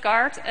download this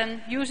card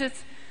and use it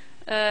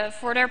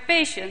for their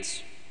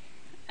patients.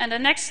 And the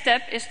next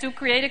step is to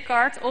create a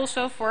card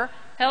also for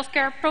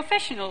healthcare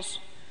professionals.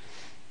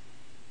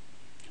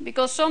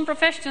 Because some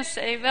professionals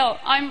say, well,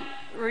 I'm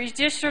a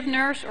registered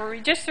nurse or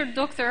registered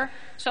doctor,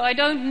 so I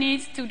don't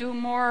need to do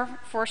more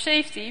for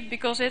safety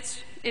because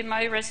it's in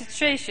my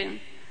registration.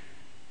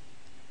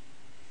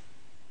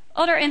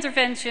 Other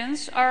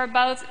interventions are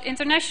about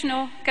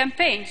international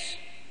campaigns.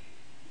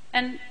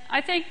 And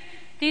I think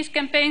these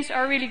campaigns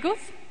are really good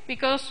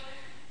because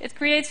it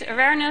creates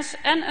awareness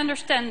and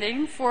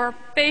understanding for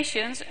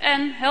patients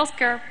and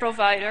healthcare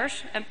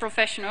providers and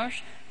professionals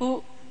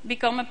who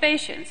become a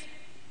patient.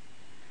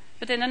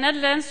 But in the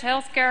Netherlands,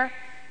 healthcare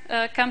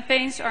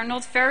campaigns are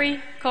not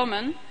very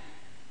common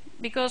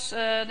because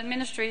the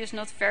ministry is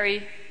not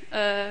very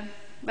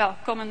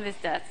common with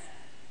that.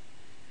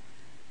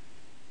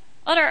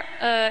 Other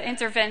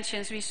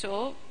interventions we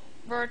saw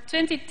were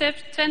 20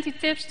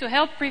 tips to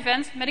help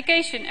prevent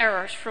medication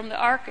errors from the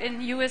ARC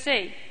in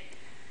USA.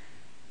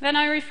 When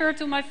I refer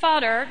to my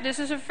father, this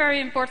is a very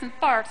important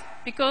part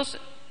because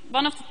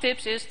one of the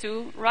tips is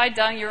to write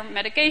down your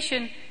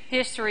medication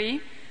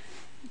history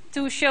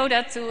to show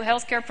that to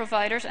healthcare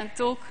providers and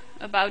talk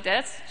about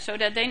that so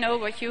that they know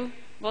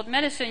what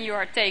medicine you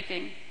are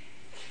taking.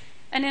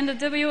 And in the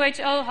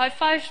WHO High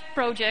Five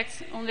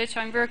project on which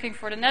I'm working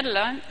for the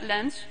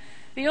Netherlands,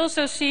 we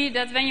also see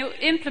that when you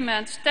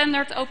implement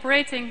standard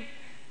operating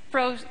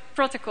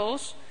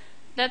protocols,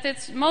 that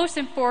it's most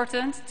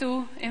important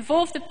to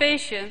involve the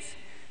patient,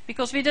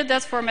 because we did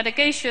that for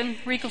medication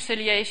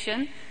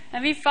reconciliation,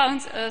 and we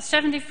found a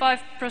 75%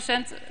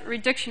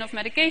 reduction of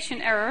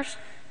medication errors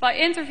by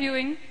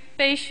interviewing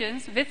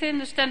patients within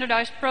the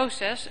standardized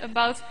process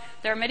about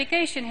their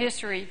medication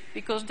history,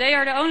 because they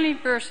are the only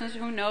persons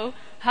who know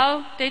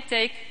how they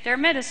take their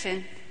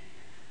medicine.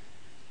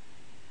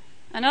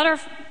 Another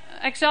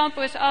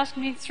example is ask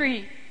me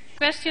 3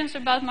 questions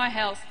about my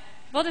health.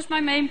 What is my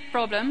main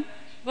problem?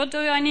 What do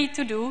I need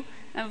to do?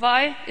 And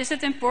why is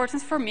it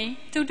important for me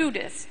to do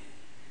this?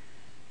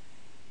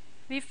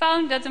 We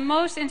found that the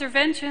most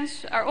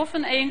interventions are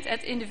often aimed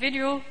at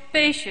individual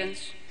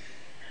patients,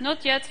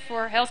 not yet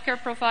for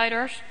healthcare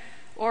providers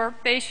or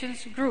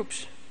patients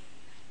groups.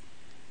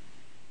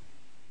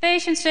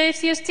 Patient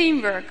safety is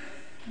teamwork,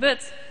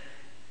 but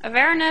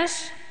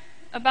awareness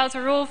about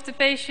the role of the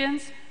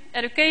patient,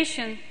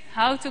 education,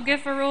 how to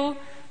give a role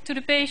to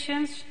the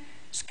patients,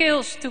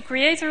 skills to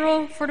create a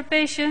role for the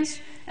patients,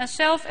 and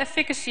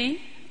self-efficacy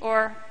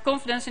or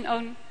confidence in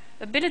own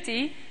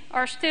ability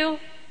are still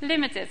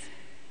limited.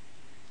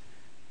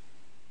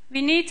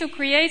 We need to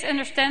create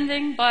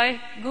understanding by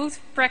good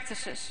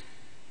practices.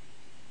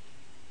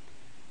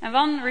 And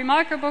one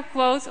remarkable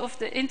quote of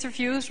the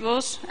interviews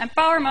was,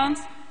 "Empowerment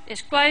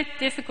is quite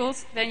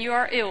difficult when you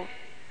are ill."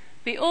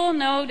 We all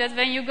know that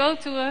when you go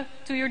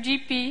to your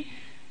GP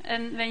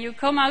and when you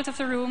come out of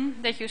the room,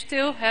 that you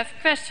still have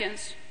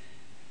questions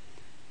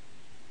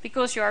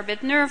because you are a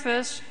bit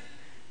nervous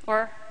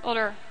or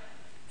other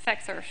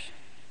factors.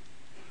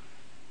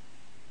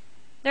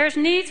 There is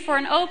need for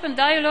an open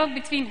dialogue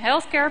between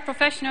healthcare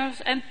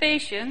professionals and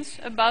patients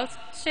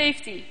about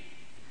safety.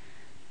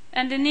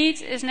 And the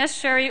need is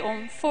necessary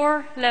on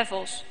 4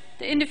 levels: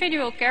 the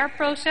individual care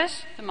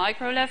process, the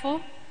micro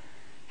level,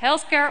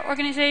 healthcare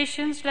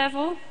organizations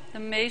level, the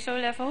meso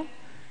level,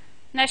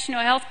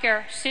 national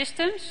healthcare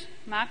systems,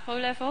 macro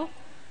level,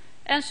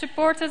 and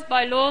supported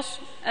by laws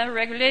and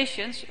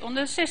regulations on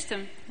the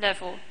system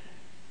level.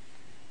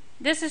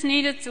 This is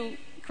needed to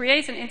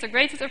create an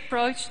integrated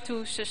approach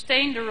to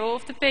sustain the role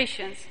of the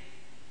patient.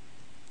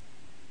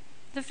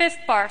 The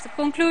 5th part, the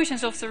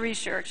conclusions of the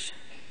research.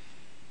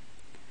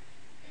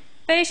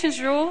 Patient's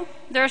role,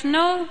 there's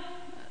no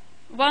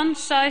one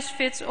size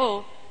fits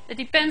all. It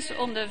depends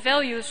on the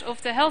values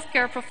of the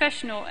healthcare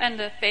professional and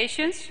the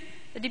patients.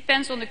 It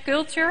depends on the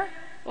culture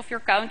of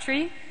your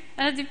country,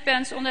 and it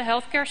depends on the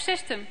healthcare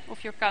system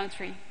of your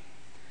country.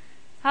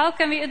 How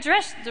can we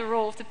address the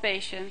role of the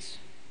patients?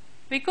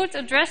 We could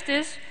address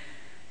this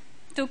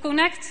to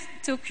connect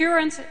to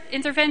current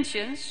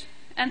interventions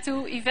and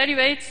to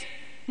evaluate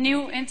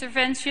new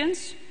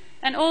interventions,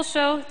 and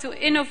also to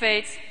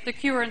innovate the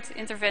current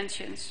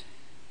interventions.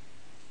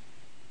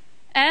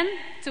 And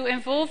to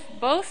involve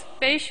both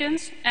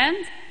patients and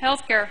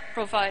healthcare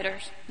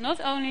providers, not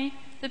only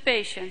the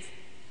patient.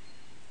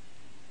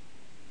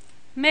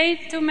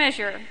 Made to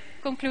measure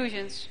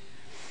conclusions.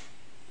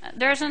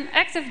 There's an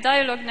active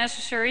dialogue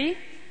necessary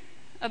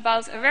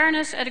about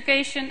awareness,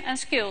 education and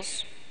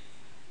skills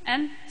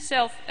and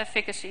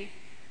self-efficacy.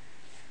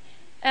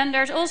 And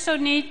there's also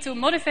need to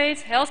motivate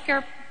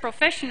healthcare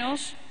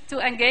professionals to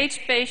engage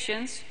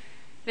patients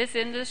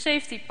within the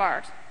safety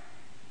part.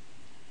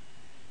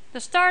 The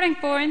starting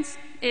point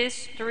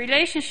is the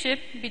relationship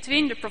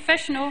between the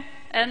professional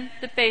and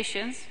the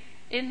patient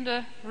in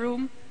the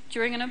room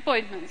during an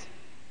appointment.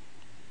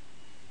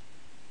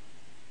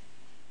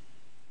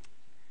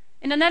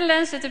 In the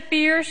Netherlands, it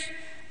appears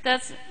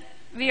that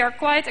we are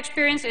quite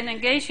experienced in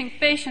engaging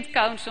patient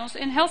councils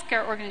in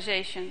healthcare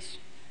organizations.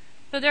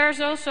 But there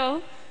is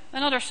also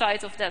another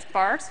side of that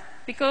part,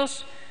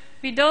 because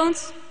we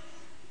don't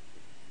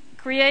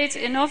create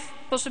enough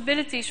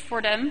possibilities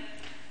for them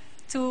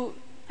to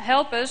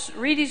help us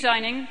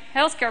redesigning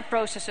healthcare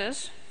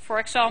processes. For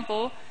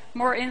example,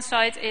 more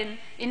insight in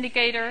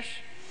indicators,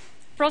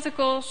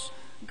 protocols,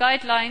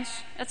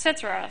 guidelines,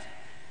 etc.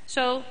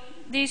 So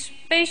these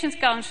patient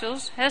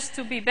councils has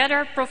to be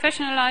better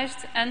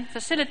professionalized and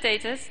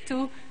facilitated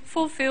to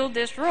fulfill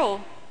this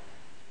role.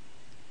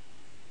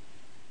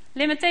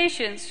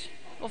 Limitations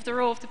of the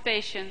role of the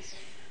patient.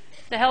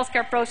 The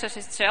healthcare process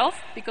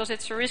itself, because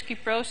it's a risky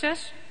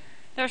process.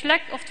 There's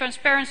lack of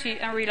transparency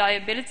and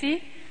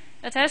reliability.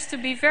 It has to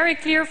be very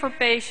clear for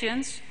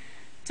patients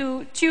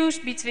to choose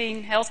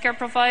between healthcare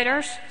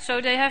providers,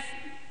 so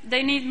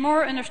they need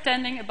more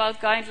understanding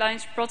about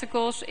guidelines,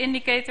 protocols,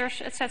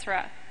 indicators,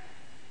 etc.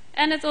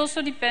 And it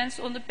also depends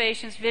on the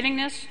patient's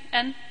willingness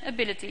and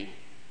ability.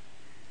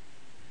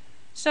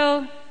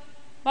 So,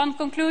 one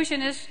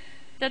conclusion is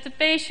that the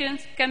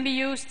patient can be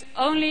used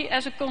only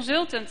as a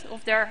consultant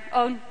of their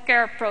own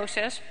care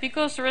process,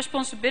 because the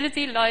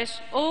responsibility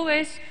lies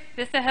always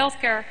with the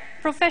healthcare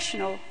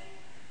professional.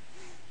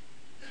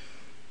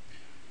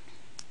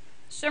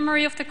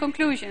 Summary of the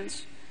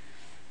conclusions.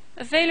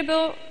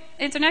 Available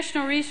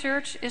international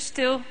research is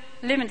still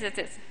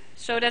limited,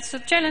 so that's a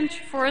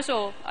challenge for us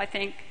all, I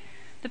think.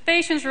 The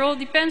patient's role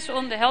depends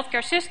on the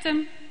healthcare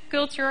system,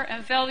 culture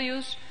and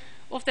values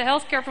of the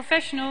healthcare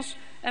professionals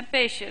and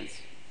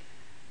patients.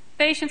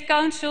 Patient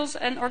councils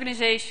and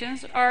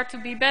organizations are to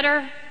be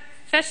better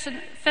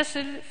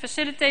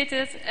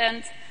facilitated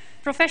and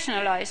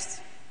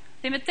professionalized.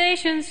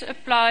 Limitations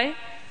apply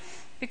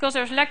because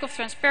there's lack of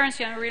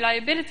transparency and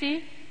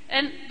reliability,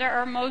 and there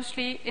are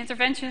mostly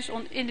interventions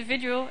on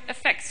individual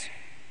effects.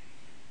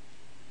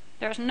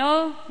 There's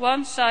no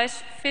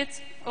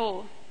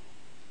one-size-fits-all.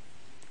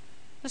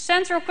 The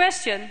central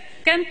question,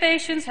 can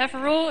patients have a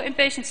role in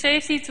patient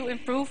safety to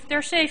improve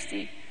their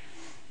safety?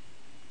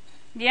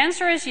 The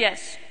answer is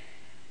yes.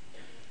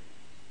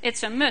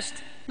 It's a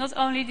must, not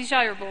only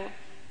desirable.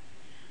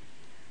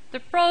 The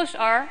pros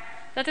are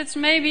that it's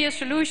maybe a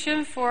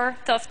solution for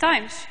tough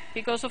times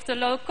because of the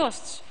low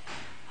costs.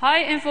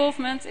 High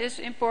involvement is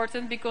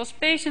important because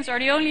patients are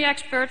the only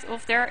expert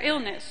of their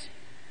illness.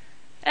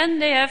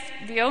 And they have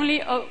the only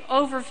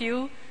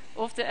overview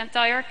of the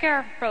entire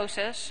care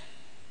process.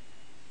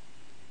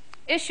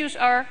 Issues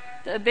are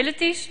the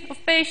abilities of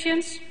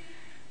patients,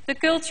 the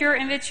culture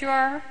in which you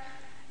are,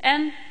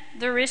 and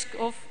the risk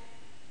of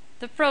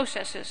the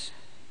processes.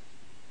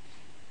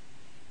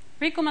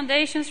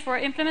 Recommendations for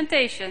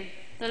implementation,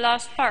 the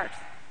last part.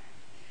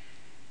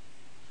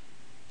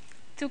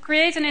 To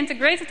create an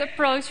integrated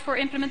approach for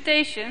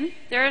implementation,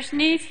 there is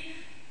need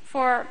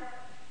for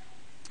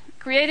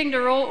creating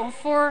the role on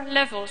 4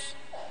 levels.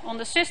 On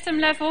the system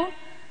level,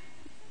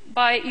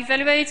 by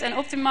evaluate and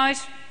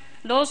optimize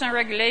laws and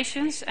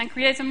regulations and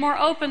create a more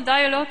open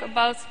dialogue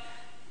about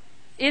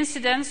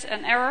incidents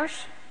and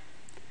errors.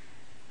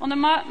 On the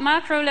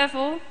macro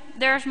level,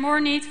 there is more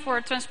need for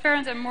a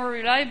transparent and more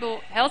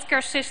reliable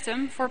healthcare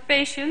system for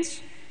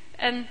patients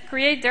and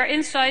create their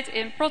insight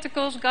in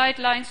protocols,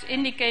 guidelines,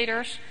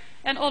 indicators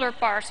and other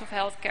parts of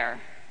healthcare.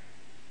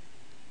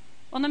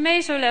 On the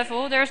meso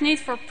level, there is need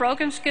for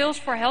program skills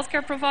for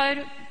healthcare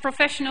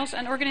professionals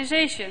and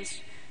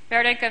organizations,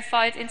 where they can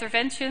find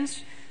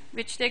interventions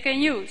which they can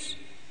use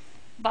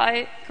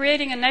by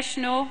creating a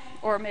national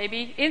or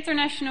maybe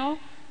international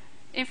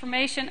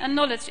information and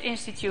knowledge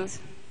institute.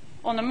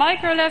 On the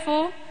micro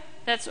level,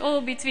 that's all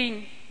about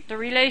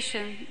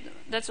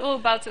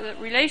the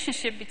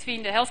relationship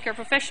between the healthcare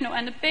professional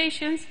and the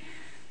patient.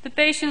 The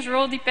patient's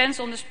role depends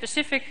on the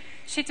specific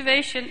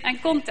situation and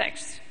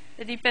context.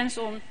 It depends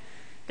on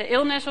the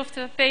illness of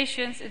the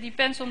patient, it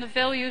depends on the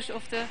values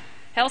of the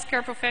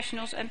healthcare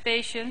professionals and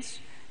patients,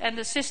 and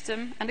the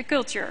system and the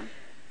culture.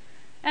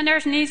 And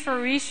there's need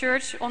for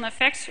research on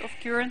effects of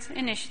current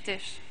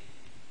initiatives.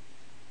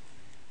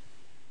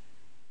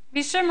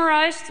 We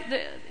summarized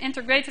the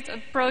integrated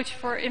approach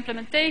for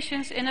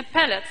implementations in a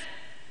palette.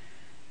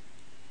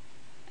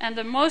 And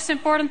the most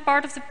important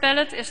part of the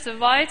palette is the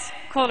white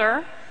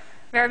color,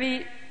 where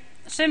we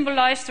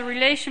symbolize the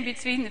relation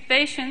between the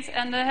patient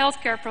and the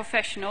healthcare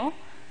professional,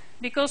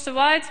 because the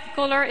white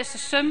color is the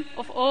sum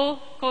of all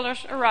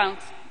colors around,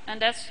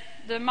 and that's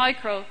the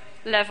micro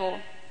level.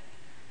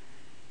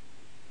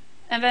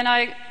 And when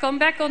I come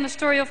back on the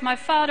story of my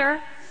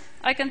father,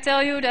 I can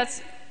tell you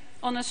that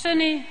on a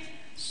sunny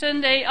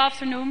Sunday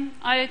afternoon,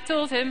 I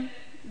told him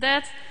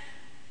that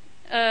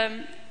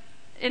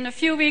in a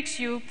few weeks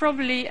you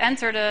probably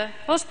enter the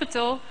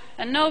hospital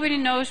and nobody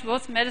knows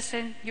what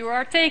medicine you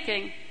are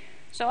taking.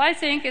 So I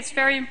think it's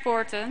very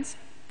important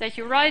that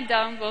you write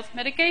down what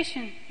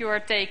medication you are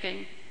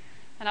taking.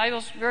 And I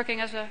was working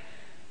as a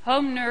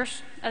home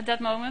nurse at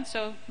that moment,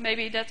 so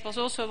maybe that was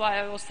also why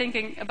I was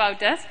thinking about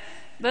that.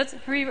 But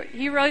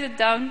he wrote it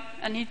down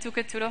and he took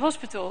it to the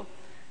hospital.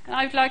 And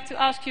I'd like to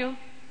ask you,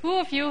 who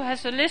of you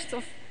has a list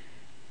of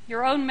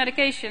your own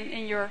medication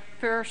in your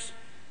purse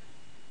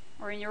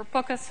or in your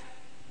pocket?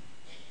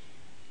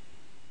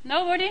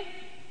 Nobody?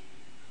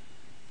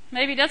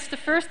 Maybe that's the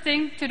first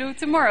thing to do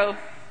tomorrow.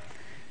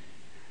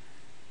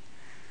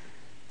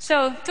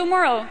 So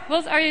tomorrow,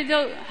 what are you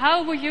doing?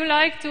 How would you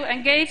like to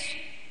engage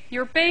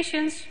your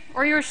patients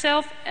or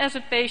yourself as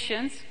a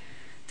patient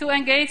to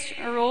engage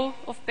a role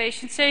of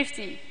patient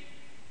safety,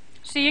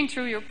 seeing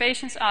through your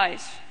patient's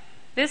eyes?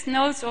 This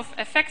notes of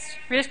effects,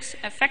 risks,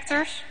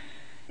 effectors,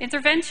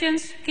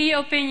 interventions, key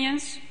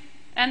opinions,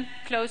 and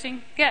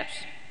closing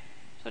gaps.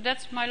 So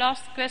that's my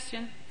last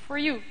question for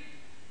you.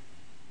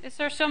 Is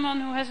there someone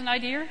who has an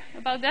idea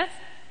about that?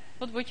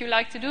 What would you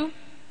like to do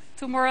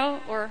tomorrow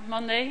or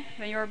Monday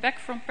when you're back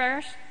from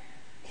Paris?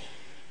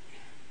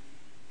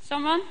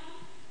 Someone?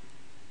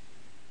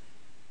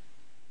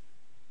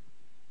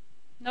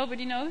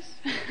 Nobody knows?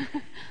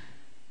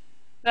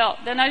 Well,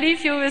 then I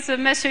leave you with a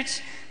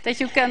message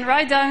that you can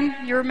write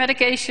down your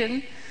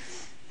medication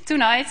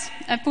tonight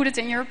and put it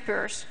in your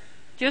purse,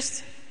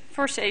 just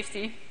for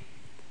safety.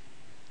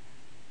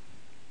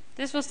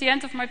 This was the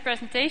end of my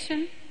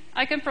presentation.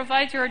 I can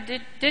provide you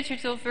a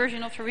digital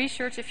version of the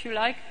research if you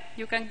like.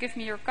 You can give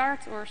me your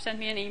card or send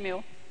me an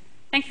email.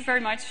 Thank you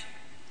very much.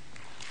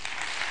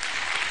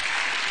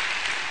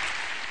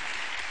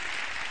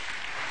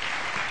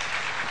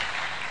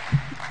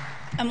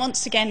 And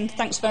once again,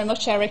 thanks very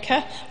much,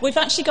 Erica. We've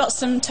actually got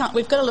some time.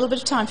 We've got a little bit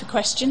of time for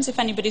questions. If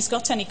anybody's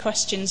got any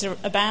questions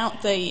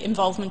about the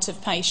involvement of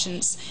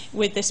patients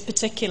with this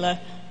particular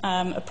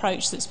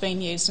approach that's been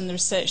used and the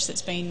research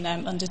that's been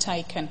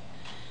undertaken.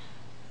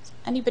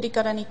 Anybody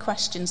got any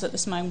questions at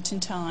this moment in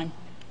time?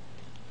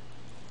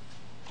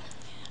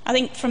 I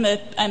think from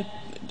a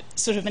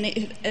sort of an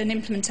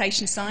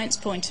implementation science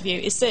point of view,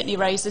 it certainly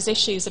raises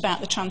issues about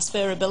the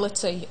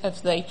transferability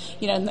of the,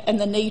 and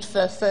the need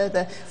for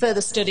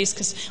further studies,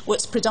 because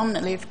what's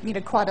predominantly,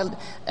 quite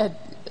a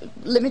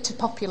limited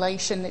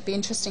population. It'd be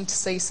interesting to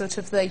see sort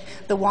of the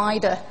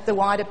wider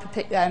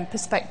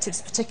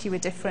perspectives, particularly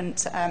with different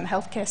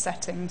healthcare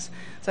settings.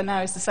 So now,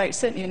 as I say, it's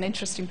certainly an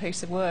interesting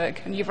piece of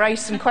work, and you've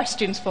raised some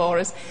questions for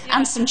us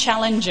and some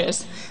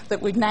challenges that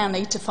we now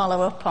need to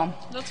follow up on.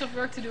 Lots of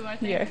work to do, I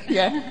think.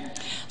 Yeah.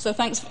 So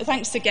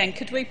thanks again.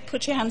 Could we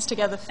put your hands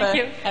together for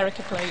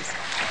Erica, please?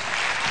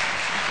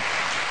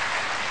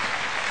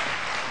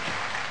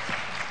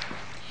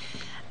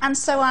 And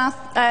so our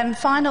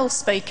final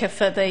speaker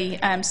for the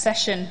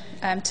session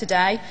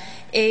today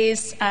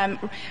is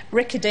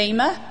Rick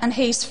Iedema, and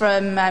he's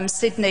from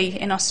Sydney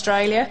in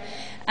Australia.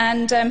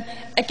 And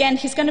again,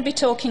 he's going to be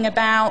talking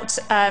about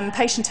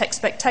patient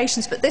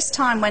expectations, but this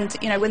time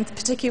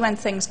particularly when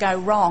things go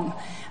wrong.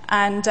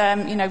 And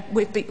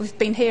we've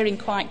been hearing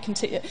quite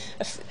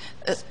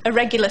a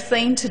regular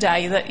theme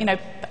today that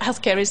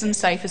healthcare is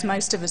unsafe, as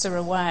most of us are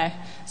aware.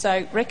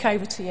 So, Rick,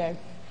 over to you.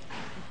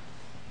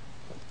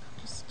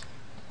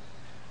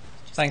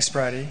 Thanks,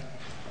 Brady.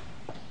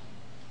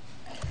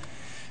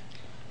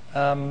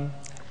 I've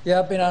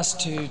been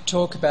asked to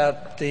talk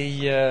about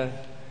the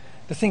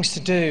things to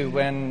do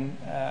when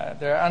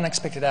there are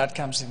unexpected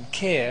outcomes in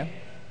care.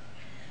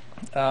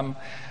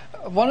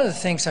 One of the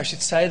things I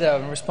should say, though,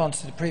 in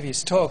response to the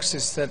previous talks,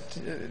 is that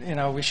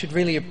we should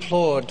really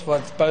applaud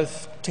what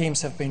both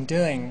teams have been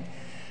doing.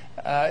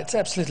 It's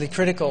absolutely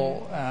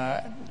critical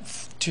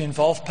to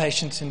involve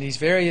patients in these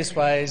various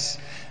ways,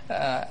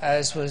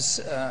 as was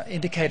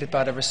indicated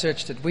by the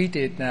research that we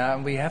did now,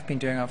 and we have been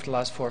doing over the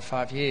last 4 or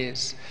 5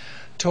 years,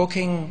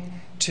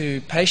 talking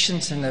to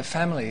patients and their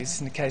families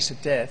in the case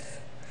of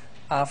death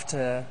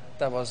after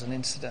there was an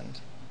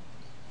incident.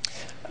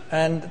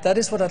 And that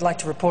is what I'd like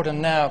to report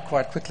on now,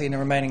 quite quickly in the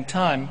remaining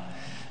time.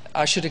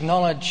 I should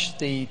acknowledge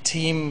the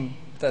team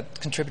that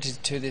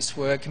contributed to this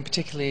work, and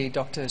particularly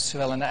Dr.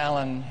 Sue Ellen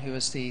Allen, who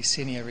was the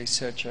senior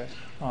researcher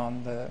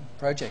on the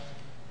project.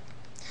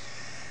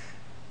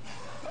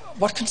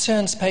 What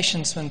concerns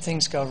patients when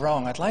things go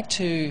wrong? I'd like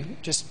to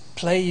just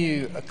play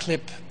you a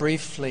clip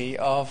briefly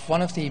of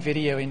one of the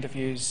video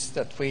interviews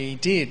that we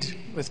did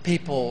with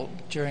people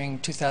during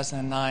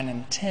 2009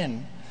 and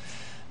 10.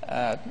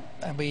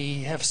 And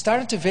we have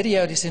started to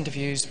video these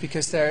interviews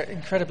because they're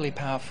incredibly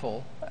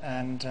powerful,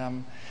 and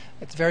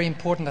it's very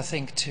important, I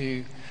think,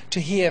 to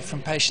hear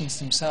from patients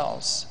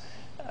themselves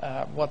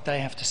what they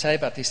have to say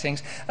about these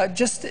things.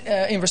 Just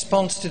in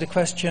response to the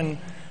question,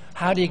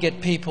 how do you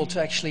get people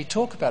to actually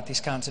talk about these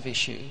kinds of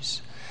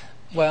issues?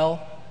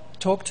 Well,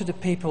 talk to the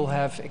people who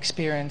have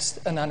experienced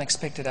an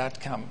unexpected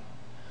outcome.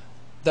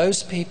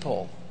 Those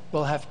people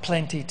will have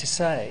plenty to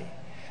say.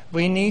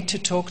 We need to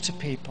talk to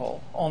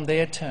people on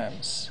their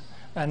terms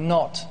and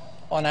not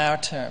on our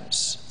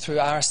terms, through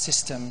our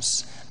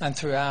systems and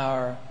through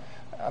our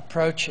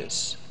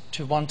approaches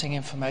to wanting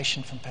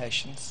information from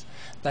patients.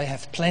 They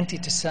have plenty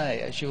to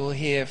say, as you will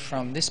hear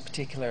from this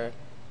particular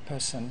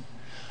person,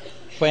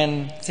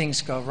 when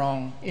things go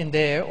wrong in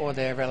their or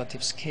their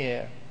relatives'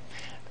 care.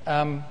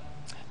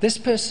 This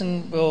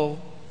person will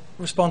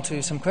respond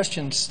to some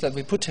questions that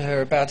we put to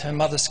her about her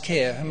mother's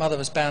care. Her mother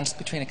was bounced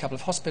between a couple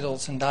of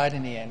hospitals and died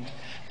in the end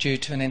due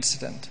to an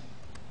incident.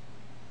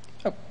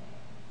 Oh,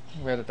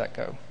 where did that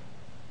go?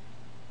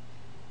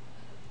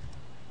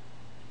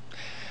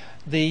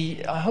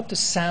 I hope the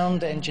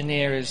sound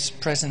engineer is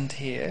present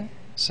here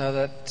so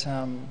that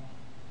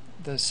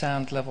the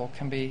sound level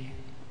can be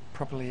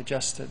properly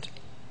adjusted.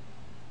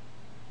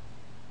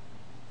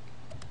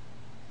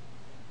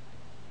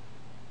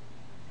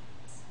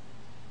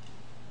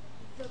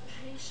 The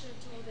patient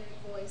or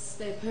their voice,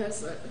 their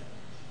person,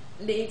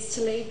 needs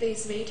to leave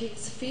these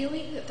meetings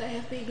feeling that they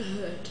have been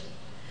heard.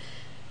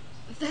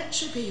 That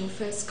should be your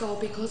first goal,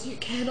 because you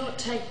cannot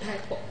take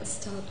back what was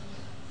done.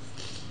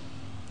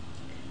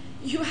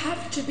 You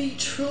have to be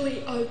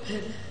truly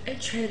open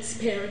and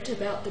transparent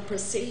about the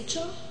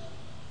procedure.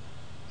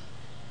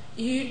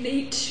 You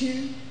need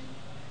to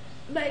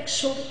make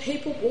sure that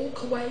people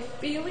walk away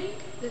feeling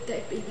that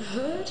they've been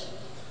heard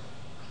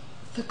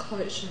for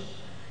closure.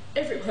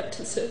 Everyone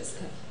deserves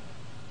that.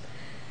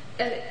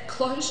 And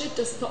closure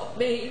does not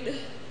mean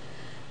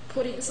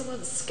putting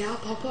someone's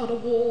scalp up on a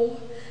wall.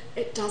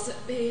 It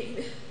doesn't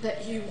mean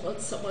that you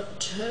want someone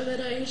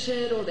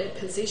terminated or their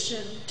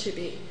position to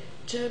be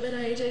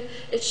terminated.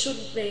 It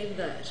shouldn't mean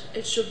that.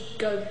 It should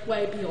go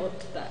way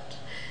beyond that.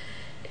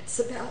 It's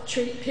about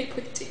treating people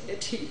with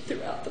dignity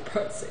throughout the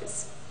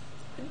process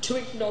and to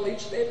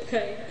acknowledge their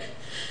pain.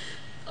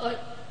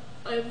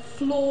 I'm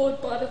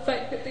floored by the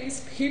fact that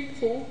these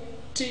people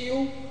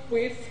deal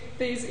with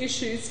these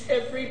issues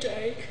every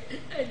day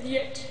and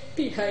yet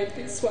behave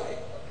this way.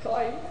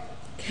 I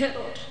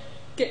cannot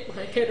get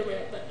my head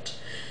around that.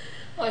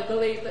 I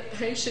believe that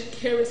patient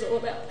care is all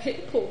about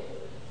people,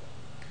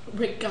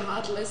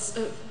 regardless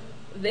of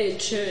their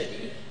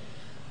journey.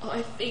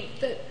 I think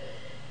that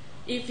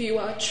if you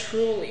are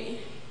truly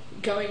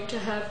going to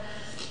have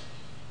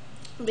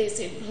this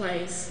in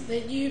place,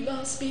 then you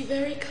must be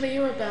very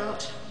clear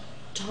about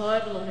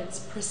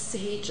timelines,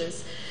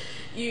 procedures.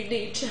 You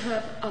need to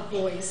have a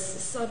voice,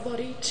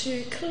 somebody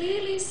to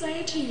clearly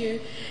say to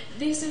you,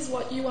 this is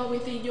what you are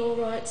within your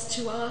rights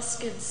to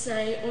ask and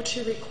say or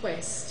to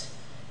request.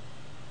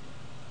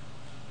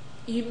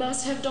 You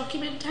must have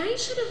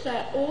documentation of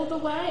that all the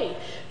way,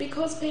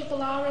 because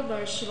people are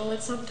emotional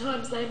and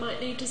sometimes they might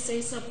need to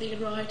see something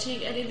in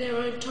writing and in their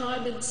own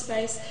time and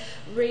space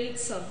read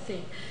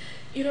something.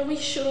 You know, we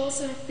should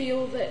also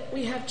feel that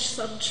we have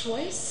some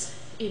choice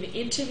in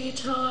interview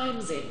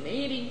times, in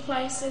meeting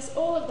places,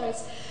 all of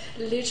those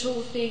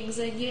little things,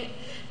 and yet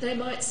they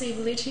might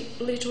seem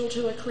little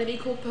to a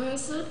clinical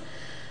person,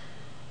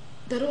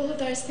 but all of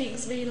those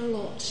things mean a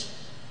lot.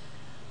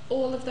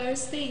 All of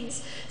those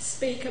things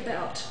speak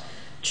about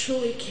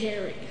truly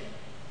caring.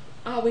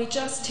 Are we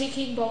just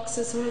ticking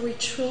boxes, or are we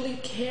truly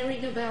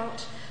caring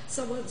about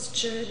someone's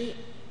journey?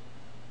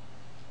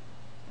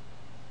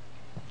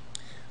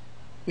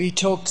 We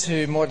talked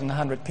to more than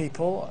 100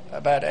 people,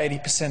 about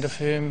 80% of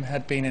whom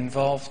had been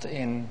involved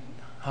in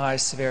high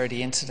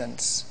severity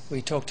incidents.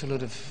 We talked to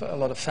a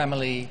lot of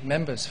family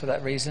members for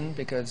that reason,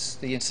 because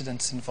the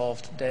incidents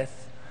involved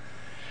death.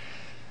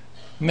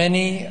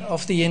 Many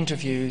of the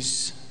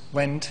interviews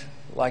went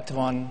like the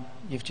one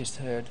you've just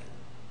heard.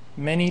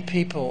 Many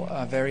people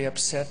are very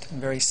upset and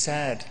very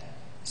sad.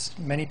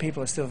 Many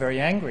people are still very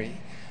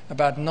angry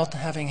about not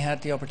having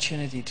had the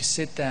opportunity to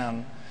sit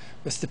down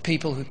with the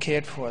people who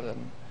cared for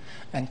them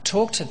and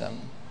talk to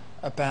them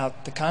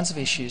about the kinds of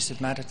issues that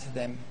matter to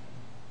them.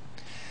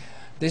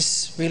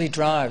 This really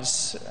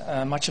drives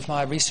much of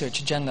my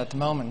research agenda at the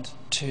moment,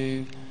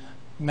 to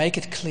make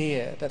it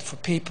clear that for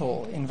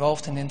people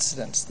involved in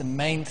incidents, the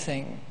main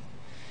thing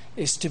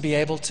is to be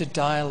able to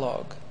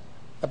dialogue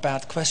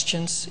about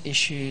questions,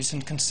 issues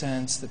and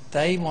concerns that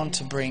they want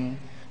to bring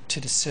to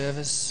the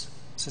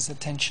service's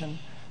attention,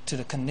 to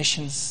the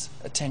clinician's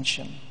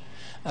attention,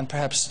 and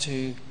perhaps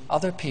to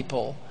other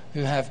people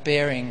who have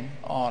bearing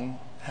on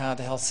how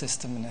the health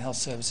system and the health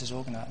service is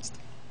organised.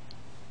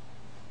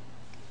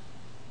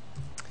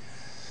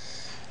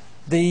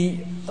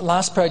 The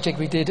last project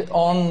we did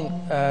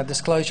on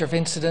disclosure of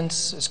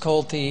incidents is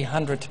called the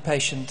 100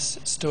 Patient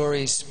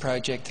Stories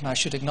Project, and I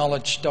should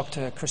acknowledge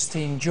Dr.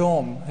 Christine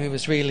Jorm, who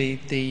was really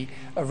the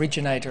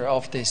originator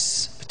of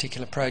this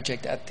particular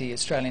project at the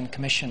Australian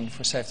Commission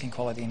for Safety and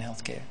Quality in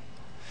Healthcare.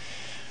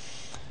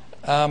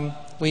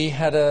 We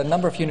had a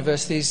number of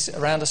universities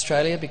around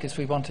Australia because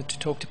we wanted to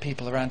talk to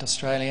people around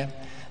Australia.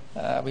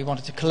 We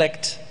wanted to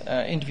collect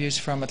interviews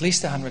from at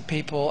least 100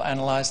 people,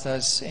 analyse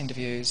those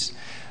interviews.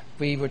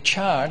 We were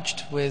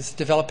charged with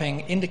developing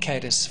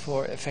indicators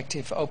for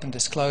effective open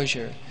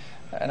disclosure,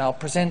 and I'll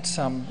present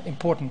some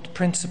important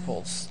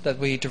principles that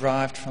we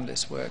derived from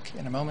this work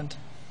in a moment.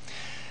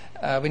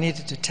 We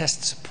needed to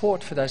test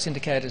support for those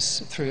indicators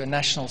through a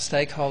national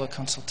stakeholder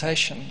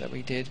consultation that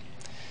we did,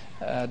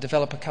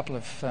 develop a couple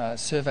of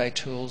survey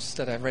tools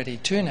that are ready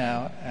to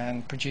now,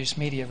 and produce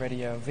media,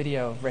 radio,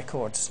 video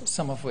records,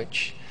 some of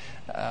which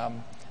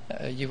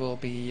you will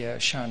be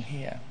shown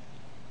here.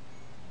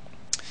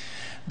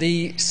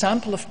 The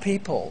sample of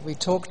people, we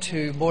talked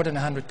to more than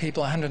 100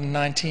 people,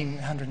 119,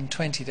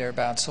 120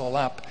 thereabouts all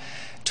up.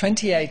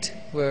 28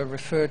 were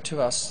referred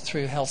to us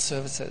through health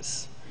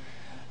services.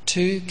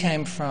 2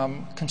 came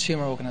from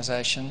consumer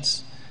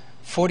organisations,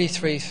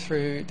 43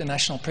 through the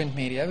national print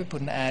media, we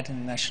put an ad in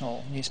the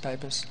national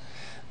newspapers,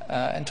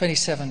 and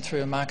 27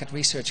 through a market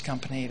research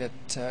company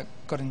that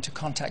got into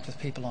contact with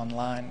people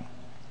online,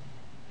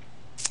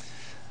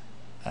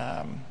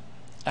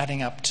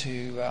 adding up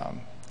to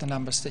the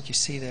numbers that you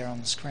see there on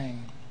the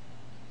screen.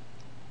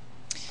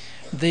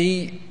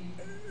 The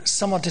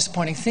somewhat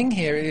disappointing thing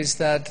here is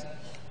that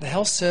the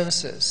health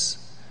services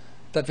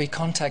that we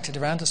contacted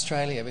around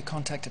Australia, we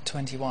contacted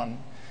 21,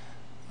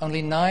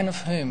 only 9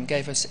 of whom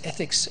gave us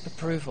ethics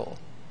approval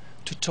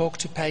to talk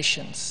to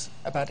patients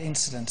about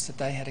incidents that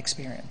they had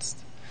experienced.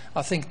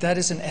 I think that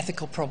is an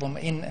ethical problem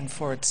in and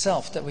for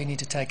itself that we need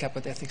to take up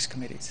with ethics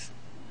committees.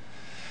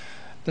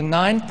 The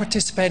 9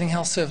 participating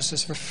health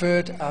services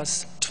referred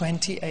us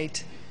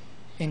 28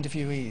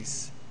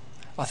 interviewees.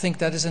 I think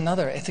that is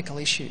another ethical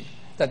issue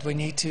that we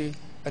need to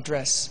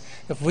address.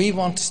 If we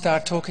want to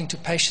start talking to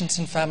patients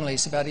and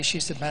families about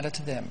issues that matter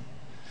to them,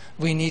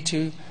 we need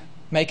to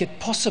make it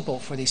possible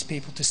for these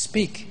people to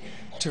speak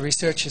to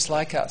researchers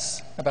like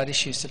us about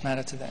issues that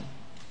matter to them.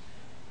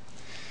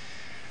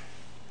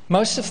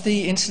 Most of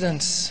the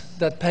incidents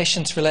that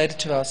patients related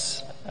to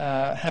us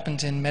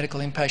happened in medical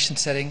inpatient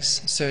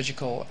settings,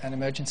 surgical and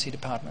emergency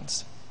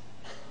departments.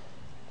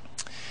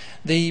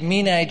 The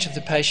mean age of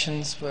the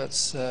patients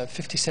was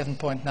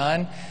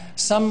 57.9.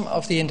 Some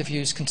of the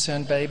interviews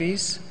concerned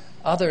babies,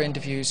 other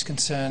interviews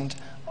concerned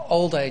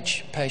old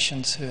age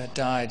patients who had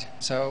died.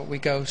 So we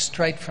go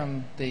straight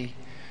from the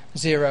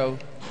 0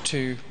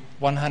 to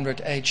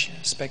 100 age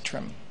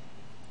spectrum.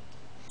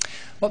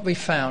 What we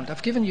found,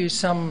 I've given you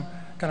some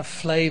kind of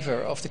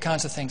flavour of the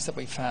kinds of things that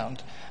we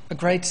found. A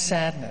great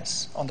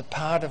sadness on the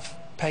part of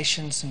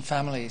patients and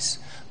families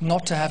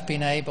not to have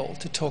been able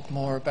to talk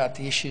more about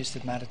the issues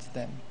that matter to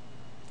them.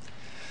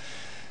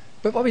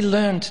 But what we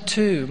learned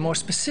too, more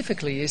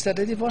specifically, is that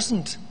it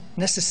wasn't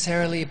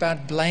necessarily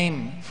about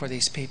blame for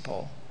these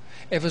people.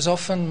 It was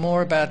often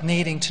more about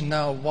needing to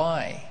know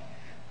why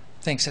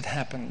things had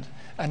happened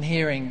and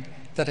hearing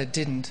that it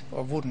didn't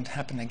or wouldn't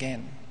happen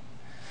again.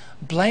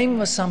 Blame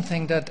was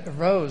something that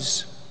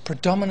arose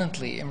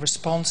predominantly in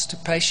response to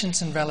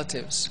patients and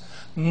relatives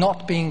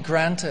not being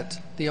granted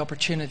the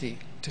opportunity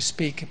to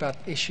speak about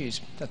issues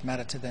that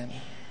matter to them.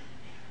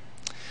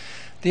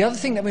 The other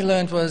thing that we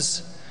learned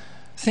was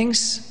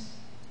things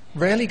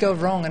rarely go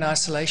wrong in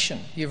isolation.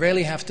 You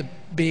rarely have the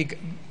big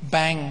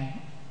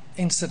bang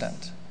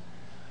incident.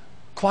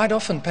 Quite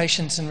often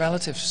patients and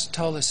relatives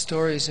told us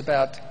stories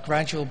about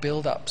gradual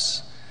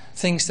build-ups,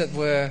 things that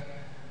were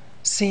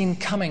seen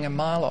coming a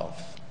mile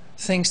off,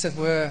 things that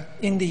were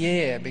in the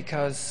air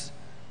because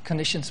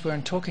clinicians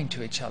weren't talking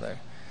to each other,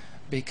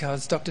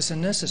 because doctors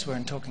and nurses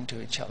weren't talking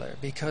to each other,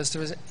 because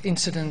there was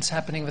incidents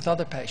happening with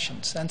other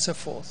patients, and so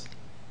forth.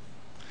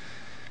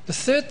 The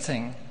third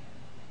thing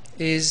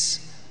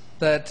is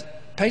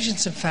that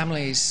patients and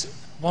families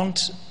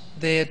want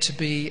there to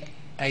be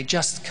a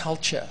just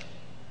culture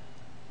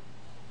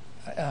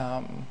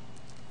kind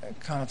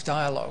of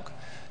dialogue.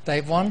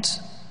 They want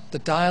the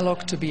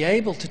dialogue to be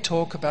able to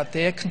talk about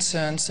their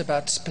concerns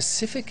about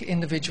specific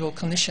individual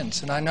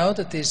clinicians. And I know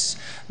that this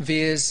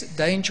veers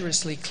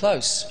dangerously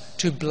close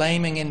to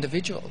blaming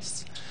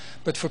individuals.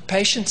 But for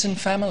patients and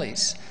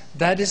families,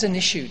 that is an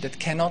issue that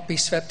cannot be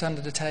swept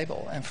under the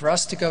table. And for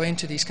us to go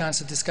into these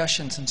kinds of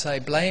discussions and say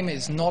blame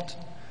is not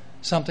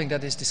something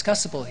that is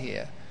discussable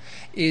here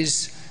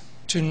is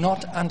to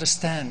not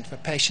understand where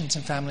patients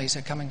and families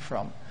are coming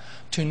from,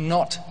 to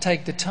not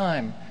take the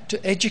time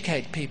to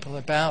educate people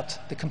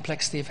about the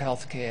complexity of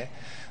healthcare,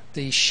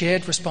 the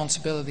shared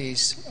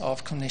responsibilities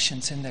of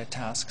clinicians in their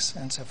tasks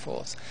and so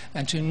forth,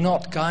 and to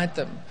not guide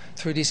them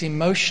through these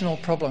emotional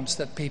problems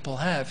that people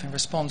have in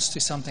response to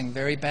something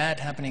very bad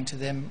happening to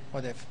them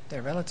or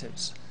their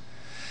relatives,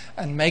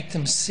 and make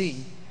them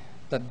see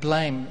that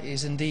blame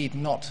is indeed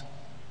not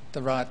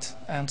the right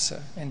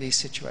answer in these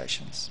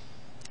situations.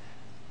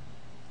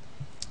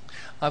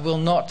 I will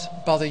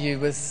not bother you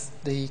with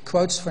the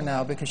quotes for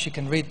now because you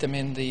can read them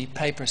in the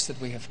papers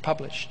that we have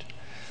published.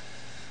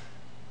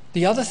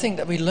 The other thing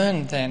that we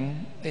learned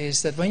then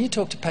is that when you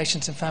talk to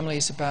patients and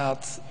families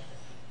about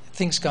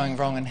things going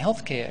wrong in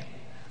healthcare,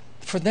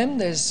 for them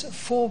there's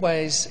 4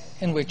 ways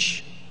in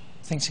which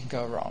things can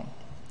go wrong.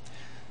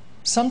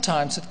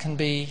 Sometimes it can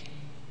be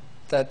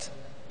that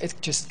it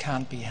just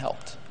can't be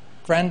helped.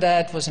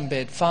 Granddad was in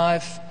bed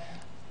 5,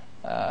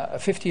 a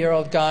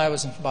 50-year-old guy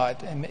was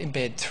in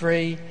bed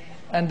 3,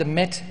 and the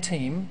MET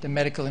team, the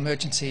medical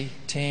emergency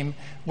team,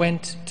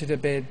 went to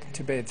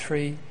bed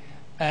 3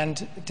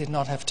 and did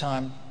not have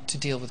time to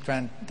deal with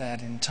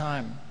Granddad in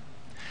time.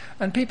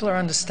 And people are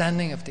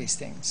understanding of these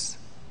things.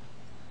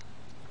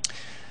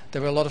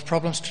 There were a lot of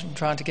problems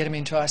trying to get him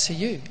into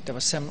ICU. There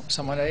was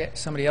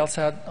somebody else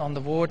out on the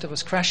ward that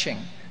was crashing,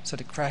 so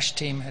the crash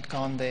team had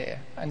gone there.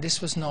 And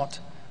this was not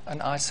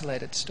an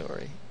isolated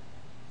story.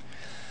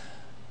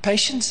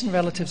 Patients and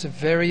relatives are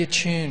very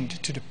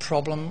attuned to the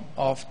problem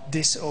of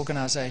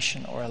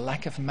disorganization or a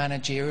lack of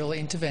managerial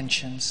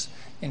interventions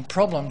in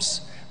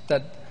problems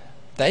that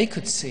they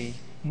could see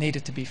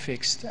needed to be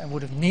fixed and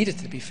would have needed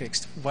to be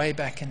fixed way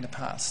back in the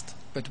past,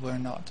 but were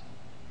not.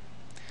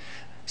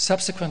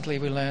 Subsequently,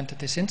 we learned that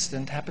this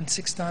incident happened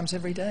 6 times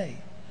every day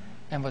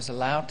and was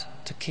allowed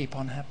to keep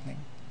on happening.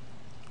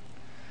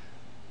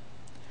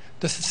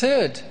 The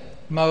third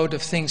mode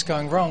of things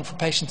going wrong for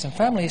patients and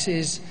families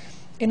is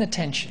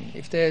inattention.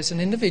 If there's an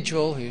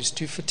individual who's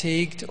too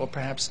fatigued or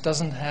perhaps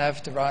doesn't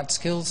have the right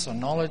skills or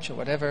knowledge or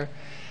whatever,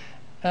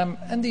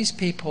 and these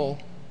people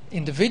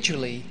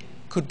individually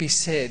could be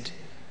said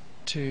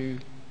to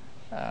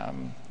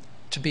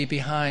be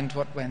behind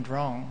what went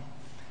wrong.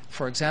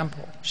 For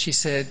example, she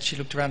said she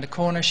looked around the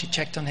corner, she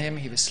checked on him,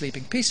 he was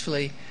sleeping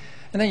peacefully,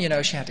 and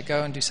then, she had to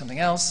go and do something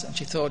else, and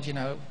she thought,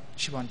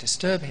 she won't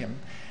disturb him.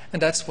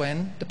 And that's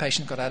when the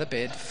patient got out of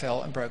bed,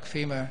 fell and broke a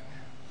femur,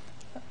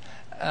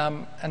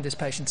 and this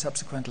patient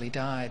subsequently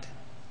died.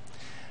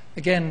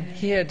 Again,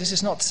 here, this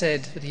is not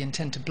said with the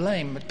intent to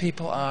blame, but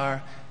people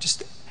are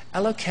just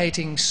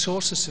allocating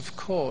sources of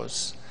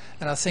cause.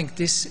 And I think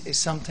this is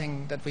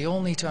something that we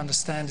all need to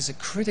understand is a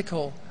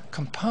critical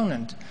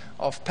component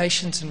of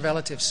patients and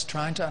relatives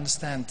trying to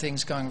understand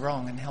things going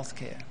wrong in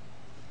healthcare.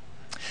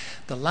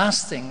 The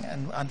last thing,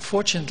 and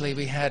unfortunately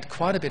we had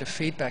quite a bit of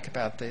feedback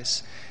about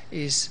this,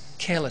 is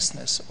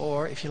carelessness,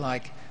 or if you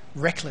like,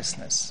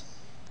 recklessness.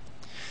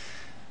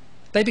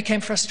 They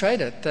became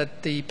frustrated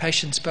that the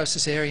patient's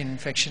post-cesarean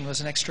infection was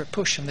an extra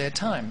push on their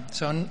time.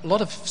 So a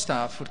lot of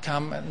staff would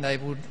come and they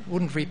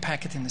wouldn't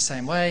repack it in the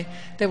same way,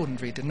 they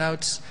wouldn't read the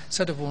notes,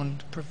 so the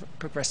wound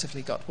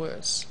progressively got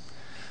worse.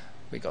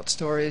 We got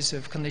stories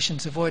of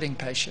clinicians avoiding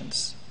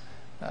patients.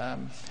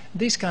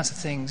 These kinds of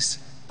things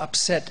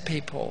upset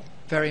people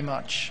very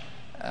much,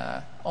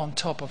 on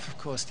top of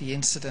course, the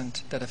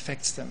incident that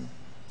affects them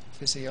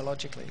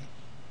physiologically.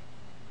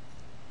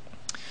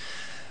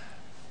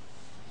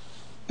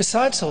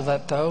 Besides all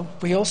that, though,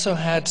 we also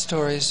had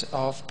stories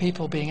of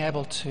people being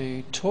able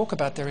to talk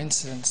about their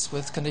incidents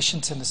with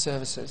clinicians in the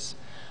services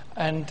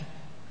and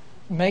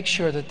make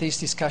sure that these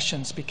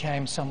discussions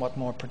became somewhat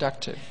more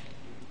productive.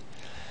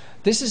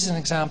 This is an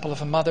example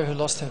of a mother who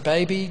lost her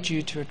baby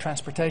due to a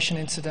transportation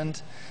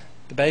incident.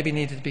 The baby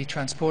needed to be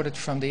transported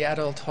from the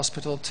adult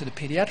hospital to the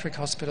pediatric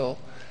hospital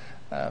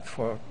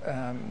for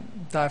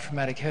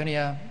diaphragmatic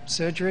hernia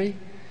surgery.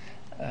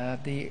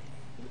 The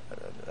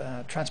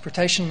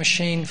transportation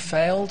machine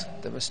failed.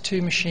 There was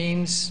 2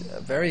 machines,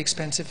 very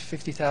expensive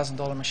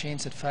 $50,000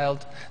 machines that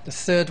failed. The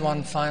third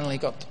one finally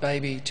got the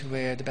baby to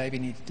where the baby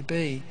needed to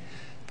be,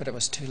 but it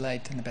was too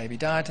late and the baby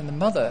died. And the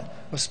mother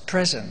was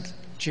present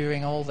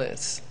during all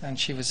this, and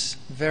she was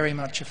very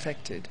much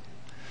affected.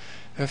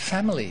 Her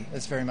family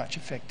was very much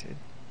affected.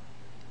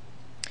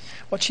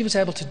 What she was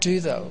able to do,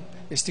 though,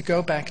 is to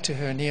go back to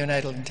her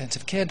neonatal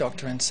intensive care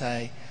doctor and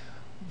say,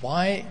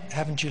 why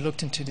haven't you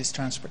looked into this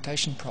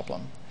transportation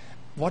problem?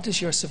 What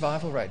is your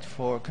survival rate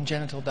for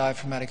congenital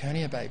diaphragmatic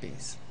hernia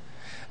babies?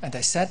 And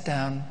they sat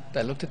down,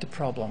 they looked at the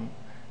problem,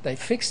 they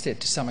fixed it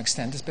to some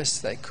extent as best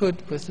as they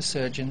could with the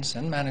surgeons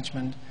and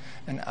management,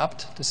 and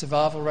upped the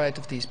survival rate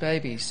of these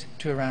babies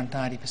to around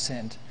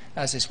 90%,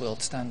 as is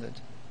world standard.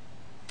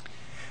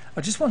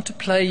 I just want to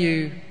play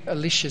you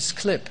Alicia's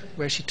clip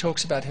where she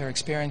talks about her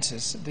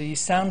experiences. The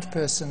sound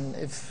person,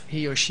 if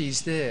he or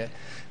she's there,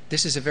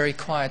 this is a very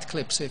quiet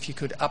clip, so if you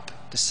could up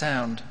the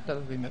sound, that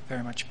would be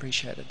very much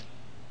appreciated.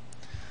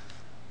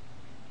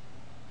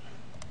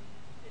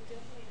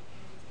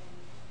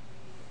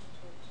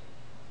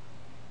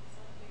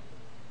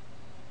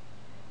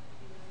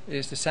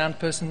 Is the sound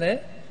person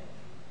there?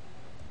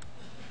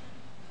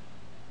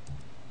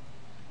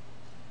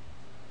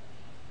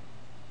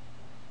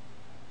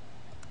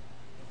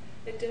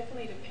 It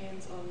definitely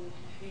depends on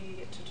who you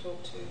get to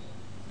talk to.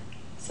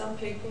 Some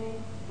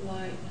people,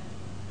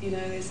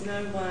 there's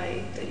no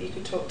way that you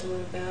could talk to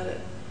them about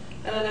it.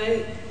 And I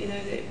know,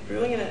 they're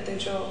brilliant at their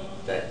job,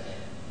 but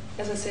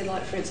as I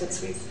said, for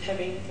instance, with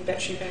having the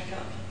battery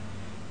backup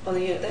on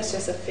the unit, that's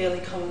just a fairly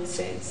common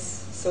sense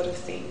sort of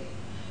thing.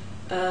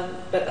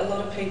 But a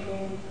lot of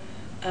people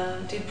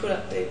did put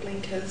up their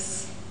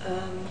blinkers,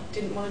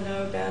 didn't want to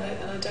know about it,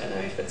 and I don't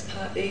know if it's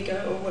part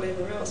ego or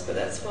whatever else, but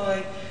that's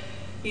why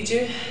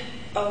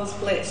I was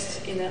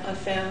blessed in that I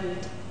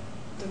found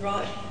the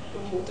right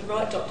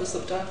doctors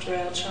looked after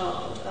our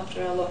child,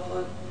 after our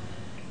Lachlan,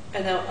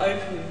 and they were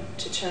open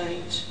to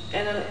change.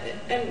 And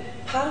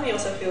part of me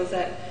also feels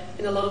that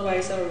in a lot of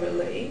ways they were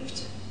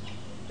relieved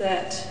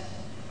that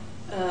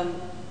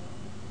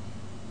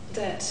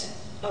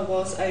I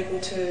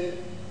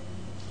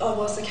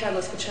was the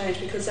catalyst for change,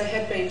 because they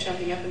had been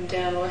jumping up and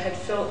down, or had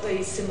felt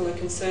these similar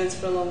concerns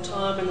for a long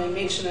time, and they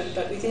mentioned it,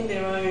 but within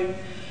their own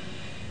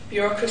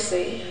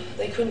bureaucracy,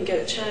 they couldn't get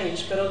it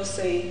changed, but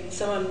obviously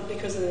someone,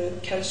 because of the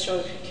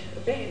catastrophic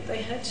event,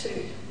 they had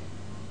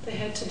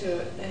to do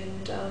it,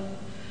 and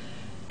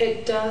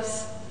it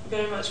does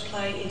very much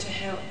play into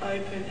how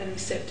open and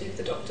receptive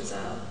the doctors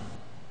are.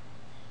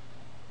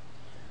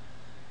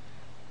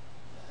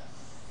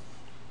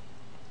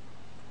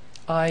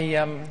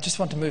 I just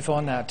want to move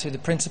on now to the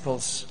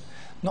principles,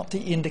 not the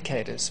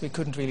indicators, we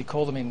couldn't really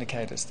call them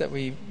indicators, that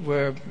we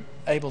were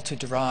able to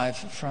derive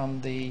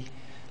from the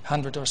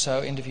 100 or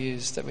so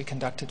interviews that we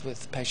conducted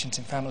with patients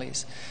and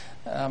families.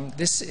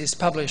 This is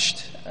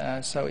published,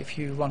 so if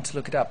you want to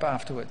look it up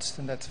afterwards,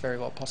 then that's very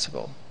well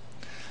possible.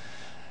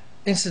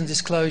 Incident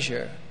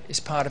disclosure is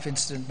part of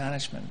incident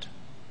management.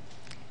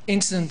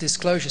 Incident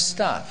disclosure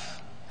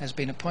staff has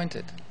been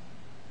appointed.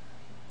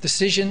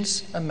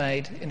 Decisions are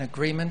made in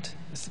agreement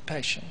with the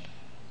patient.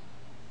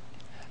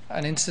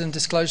 An incident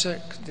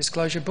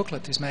disclosure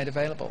booklet is made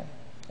available,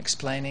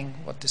 explaining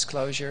what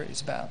disclosure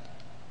is about.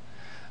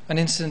 An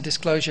incident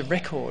disclosure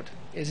record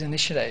is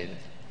initiated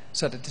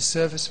so that the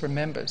service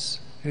remembers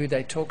who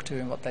they talked to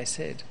and what they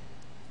said.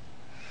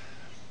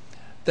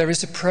 There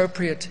is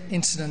appropriate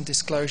incident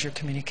disclosure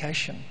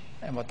communication,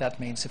 and what that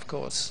means, of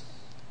course,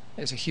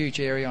 is a huge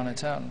area on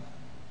its own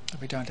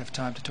that we don't have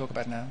time to talk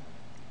about now.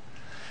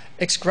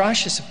 Ex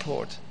gratia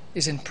support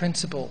is in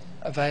principle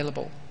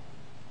available.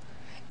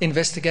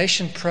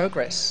 Investigation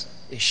progress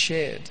is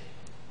shared.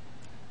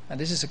 And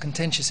this is a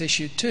contentious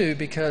issue too,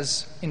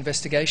 because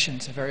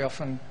investigations are very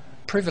often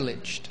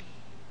privileged,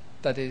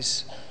 that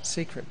is,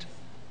 secret.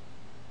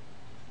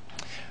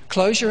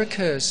 Closure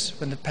occurs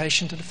when the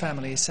patient or the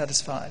family is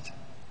satisfied.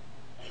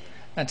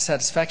 And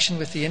satisfaction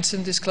with the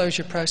incident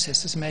disclosure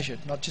process is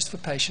measured, not just for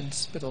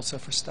patients, but also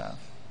for staff.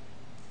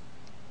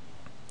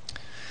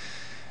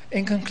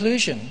 In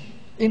conclusion,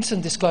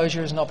 incident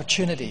disclosure is an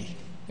opportunity,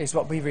 is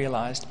what we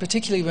realized,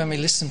 particularly when we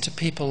listened to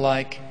people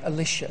like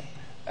Alicia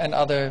and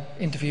other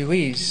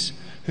interviewees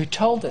who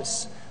told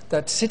us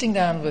that sitting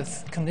down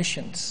with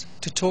clinicians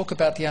to talk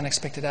about the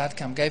unexpected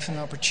outcome gave them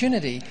an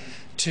opportunity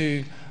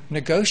to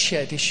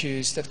negotiate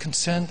issues that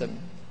concerned them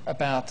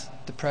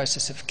about the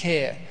process of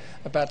care,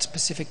 about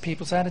specific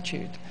people's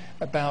attitude,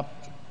 about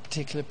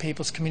particular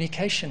people's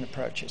communication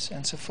approaches,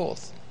 and so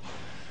forth.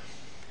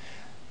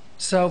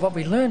 So what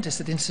we learned is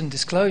that incident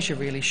disclosure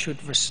really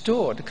should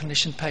restore the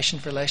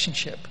clinician-patient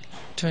relationship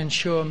to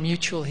ensure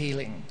mutual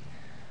healing.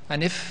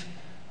 And if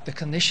the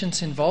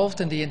clinicians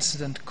involved in the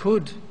incident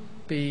could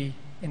be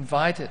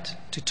invited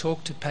to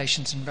talk to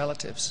patients and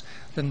relatives,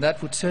 then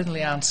that would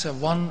certainly answer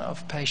one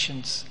of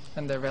patients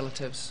and their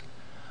relatives'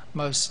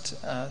 most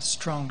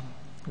strong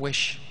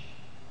wish.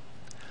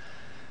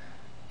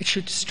 It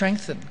should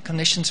strengthen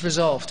clinicians'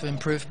 resolve to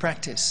improve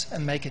practice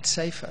and make it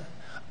safer.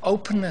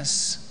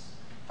 Openness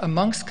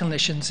amongst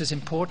clinicians is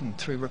important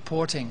through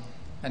reporting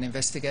and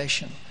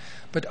investigation,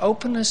 but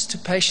openness to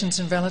patients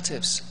and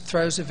relatives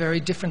throws a very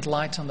different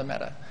light on the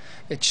matter.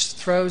 It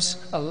throws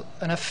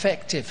an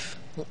affective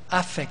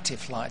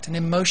light, an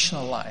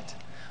emotional light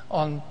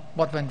on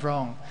what went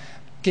wrong,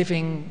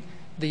 giving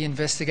the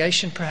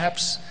investigation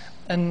perhaps,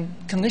 and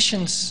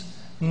clinicians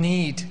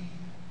need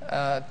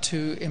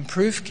to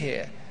improve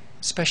care,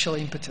 special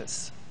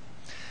impetus.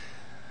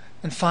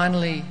 And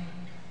finally,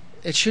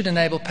 it should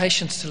enable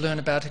patients to learn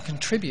about and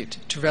contribute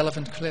to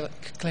relevant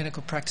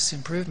clinical practice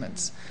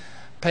improvements.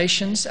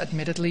 Patients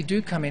admittedly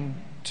do come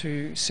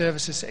into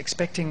services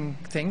expecting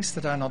things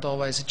that are not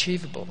always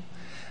achievable,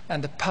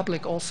 and the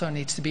public also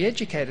needs to be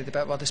educated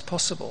about what is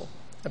possible,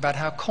 about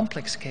how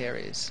complex care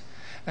is,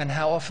 and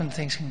how often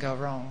things can go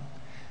wrong.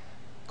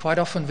 Quite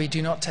often we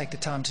do not take the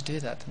time to do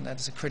that, and that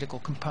is a critical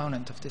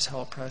component of this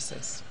whole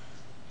process.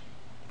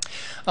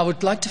 I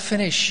would like to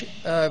finish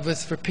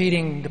with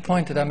repeating the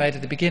point that I made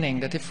at the beginning,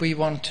 that if we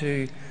want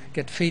to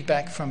get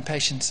feedback from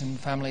patients and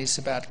families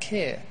about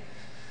care,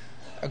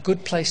 a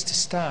good place to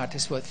start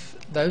is with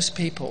those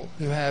people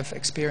who have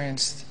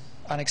experienced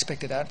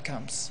unexpected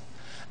outcomes,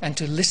 and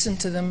to listen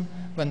to them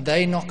when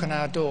they knock on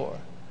our door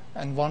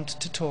and want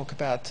to talk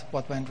about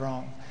what went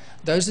wrong.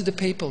 Those are the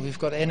people who've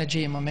got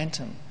energy and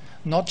momentum,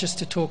 not just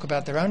to talk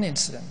about their own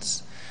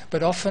incidents,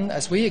 but often,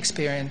 as we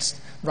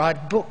experienced,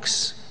 write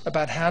books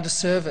about how the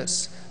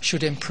service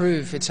should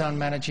improve its own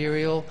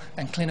managerial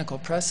and clinical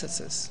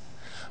processes.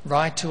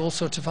 Write to all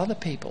sorts of other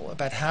people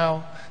about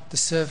how the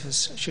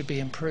service should be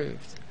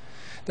improved.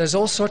 There's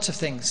all sorts of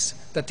things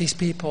that these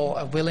people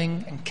are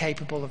willing and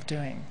capable of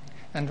doing.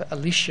 And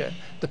Alicia,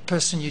 the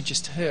person you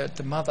just heard,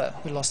 the mother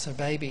who lost her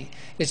baby,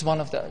 is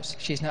one of those.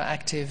 She's now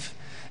active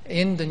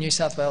in the New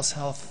South Wales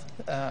Health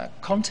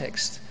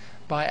context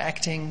by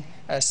acting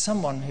as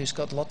someone who's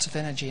got lots of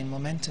energy and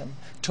momentum,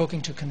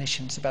 talking to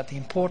clinicians about the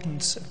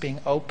importance of being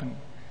open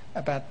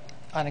about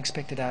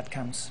unexpected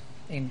outcomes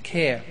in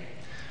care.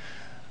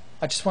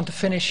 I just want to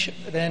finish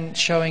then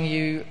showing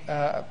you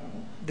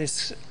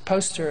this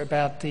poster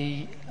about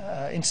the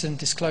Incident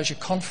Disclosure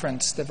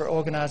Conference that we're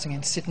organising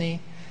in Sydney,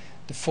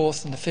 the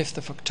 4th and the 5th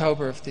of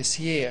October of this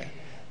year.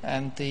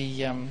 And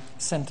the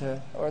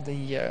centre or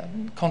the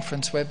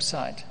conference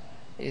website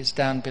is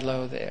down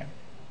below there.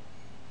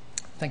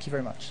 Thank you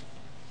very much.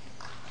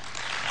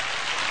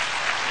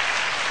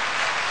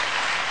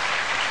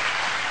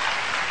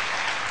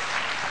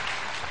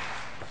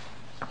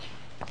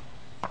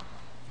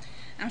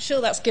 sure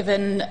that's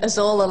given us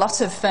all a lot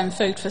of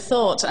food for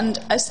thought. And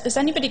has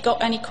anybody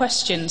got any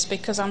questions?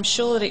 Because I'm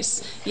sure that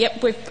it's...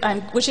 Yep,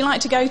 would you like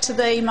to go to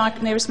the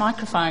nearest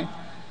microphone?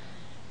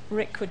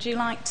 Rick, would you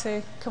like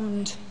to come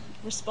and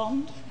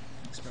respond?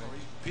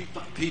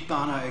 Pete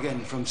Barner again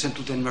from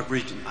Central Denmark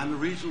region. I'm a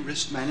regional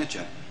risk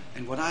manager,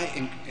 and what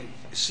I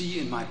see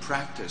in my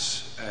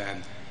practice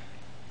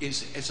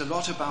is a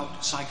lot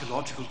about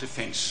psychological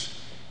defense.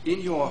 In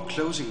your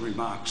closing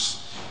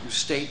remarks, you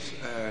state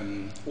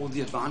all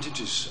the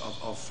advantages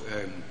of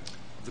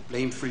the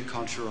blame-free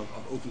culture of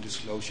open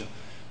disclosure.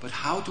 But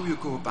how do you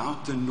go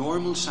about the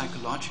normal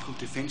psychological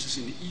defenses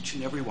in each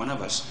and every one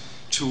of us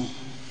to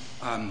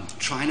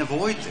try and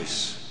avoid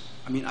this?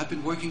 I mean, I've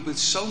been working with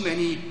so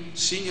many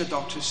senior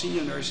doctors,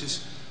 senior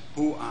nurses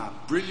who are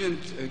brilliant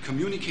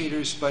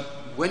communicators, but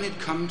when it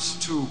comes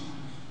to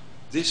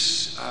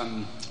this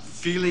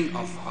feeling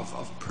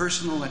of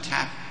personal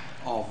attack,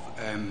 of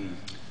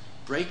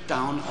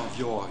breakdown of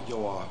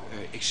your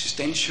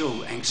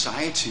existential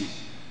anxiety,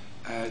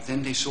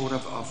 then they sort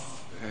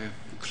of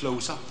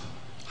close up.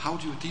 How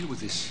do you deal with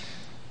this?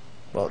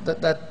 Well,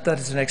 that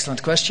is an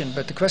excellent question,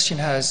 but the question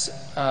has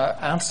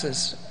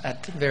answers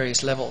at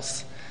various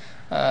levels.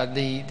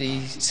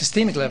 The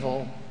systemic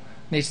level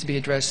needs to be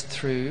addressed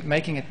through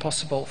making it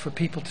possible for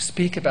people to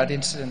speak about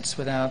incidents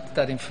without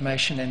that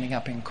information ending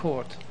up in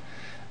court.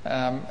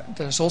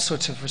 There's all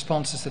sorts of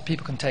responses that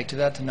people can take to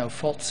that, the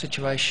no-fault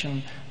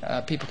situation.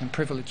 People can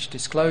privilege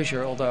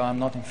disclosure, although I'm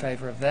not in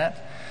favour of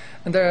that.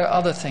 And there are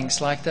other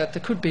things like that.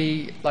 There could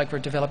be, like we're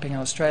developing in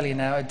Australia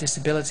now, a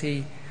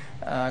disability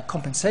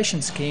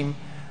compensation scheme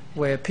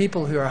where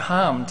people who are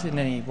harmed in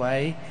any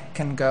way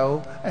can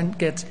go and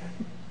get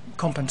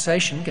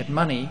compensation, get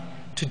money,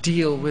 to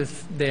deal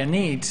with their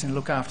needs and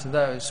look after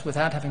those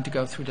without having to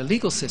go through the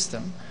legal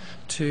system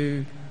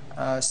to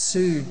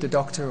sue the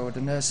doctor or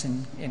the nurse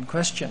in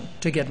question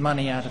to get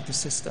money out of the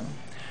system.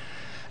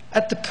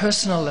 At the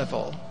personal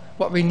level,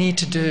 what we need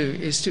to do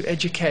is to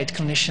educate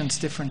clinicians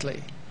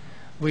differently.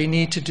 We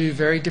need to do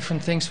very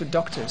different things with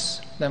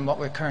doctors than what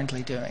we're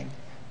currently doing.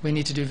 We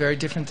need to do very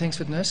different things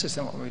with nurses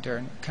than what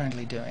we're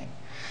currently doing.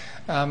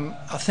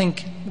 I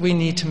think we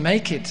need to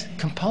make it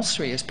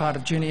compulsory as part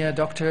of junior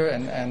doctor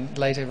and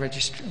later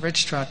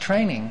registrar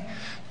training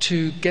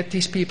to get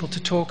these people to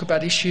talk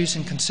about issues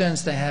and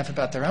concerns they have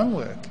about their own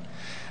work.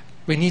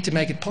 We need to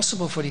make it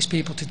possible for these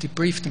people to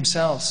debrief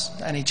themselves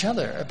and each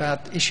other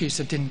about issues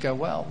that didn't go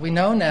well. We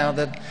know now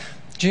that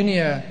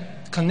junior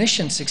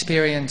clinicians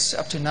experience,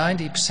 up to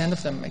 90%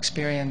 of them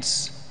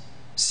experience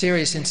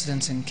serious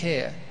incidents in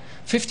care,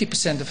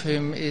 50% of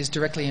whom is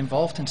directly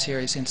involved in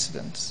serious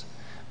incidents.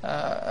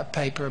 A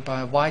paper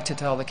by Wright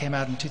et al. That came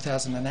out in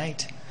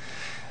 2008.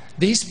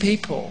 These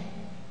people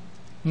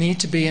need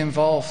to be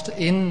involved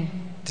in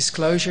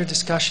disclosure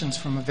discussions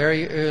from a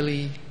very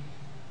early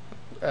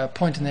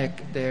point in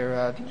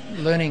their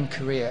learning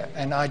career.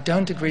 And I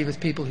don't agree with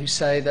people who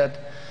say that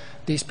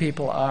these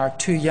people are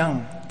too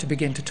young to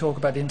begin to talk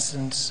about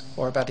incidents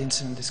or about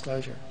incident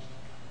disclosure.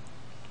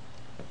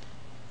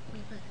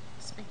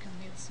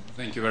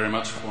 Thank you very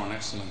much for an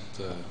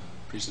excellent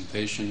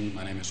presentation.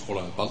 My name is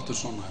Olav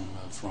Baldursson.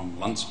 I'm from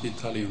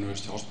Landspítali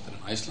University Hospital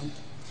in Iceland.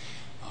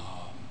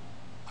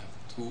 I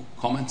have two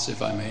comments,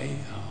 if I may.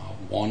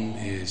 One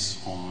is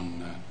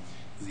on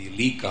the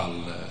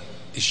legal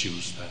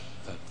issues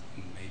that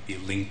may be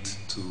linked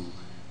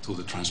to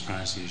the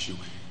transparency issue.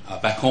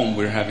 Back home,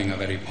 we're having a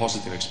very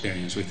positive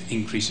experience with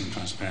increasing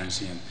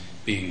transparency and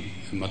being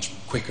much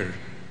quicker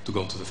to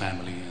go to the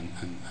family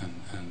and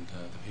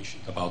the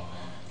patient about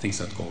things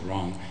that go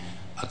wrong.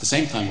 At the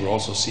same time, we're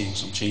also seeing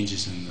some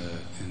changes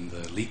in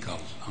the legal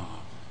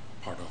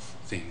part of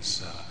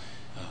things,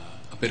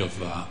 a bit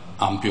of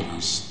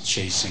ambulance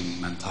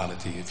chasing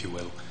mentality, if you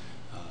will,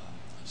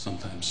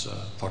 sometimes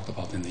talked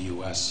about in the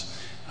US.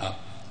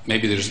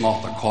 Maybe there's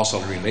not a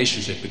causal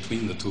relationship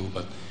between the two,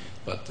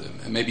 but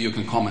maybe you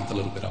can comment a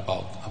little bit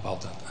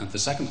about that. And the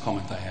second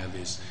comment I have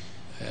is,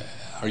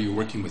 are you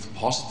working with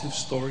positive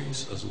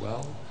stories as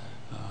well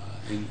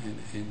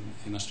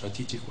in a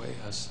strategic way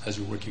as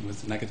you're working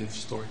with negative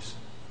stories?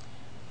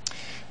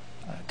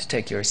 To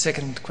take your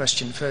second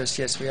question first,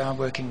 yes, we are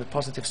working with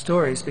positive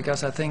stories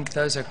because I think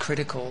those are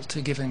critical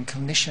to giving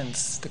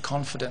clinicians the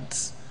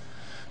confidence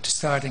to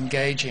start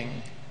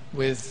engaging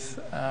with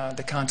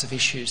the kinds of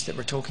issues that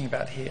we're talking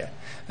about here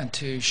and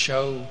to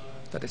show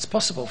that it's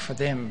possible for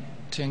them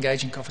to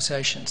engage in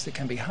conversations that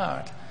can be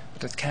hard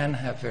but that can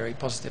have very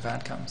positive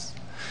outcomes.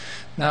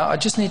 Now, I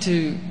just need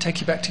to take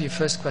you back to your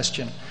first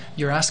question.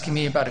 You're asking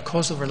me about a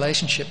causal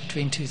relationship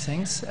between two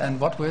things, and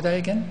what were they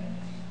again?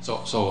 So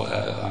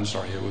I'm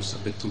sorry, it was a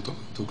bit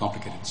too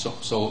complicated.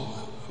 So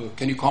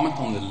can you comment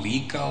on the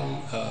legal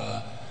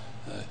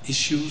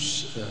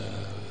issues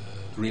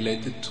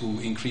related to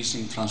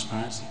increasing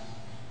transparency?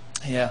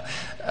 Yeah,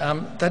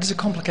 that is a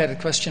complicated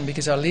question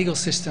because our legal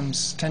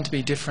systems tend to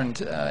be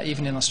different.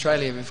 Even in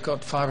Australia, we've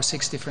got 5 or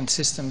 6 different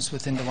systems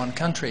within the one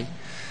country.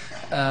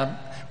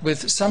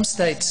 With some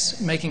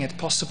states making it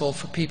possible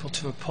for people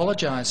to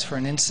apologise for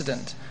an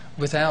incident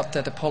without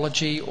that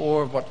apology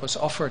or what was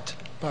offered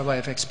by way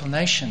of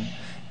explanation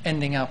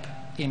ending up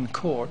in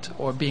court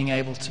or being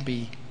able to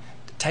be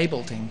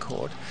tabled in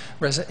court,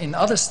 whereas in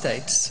other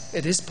states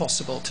it is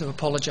possible to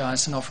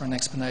apologize and offer an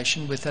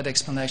explanation, with that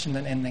explanation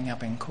then ending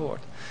up in court.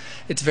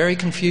 It's very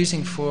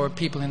confusing for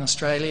people in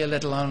Australia,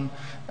 let alone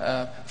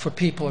for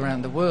people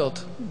around the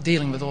world,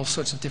 dealing with all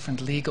sorts of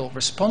different legal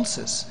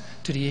responses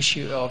to the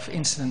issue of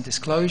incident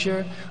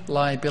disclosure,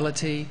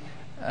 liability,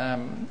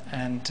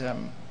 and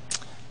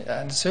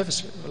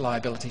service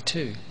liability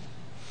too.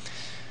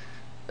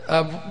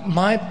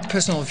 My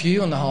personal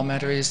view on the whole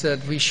matter is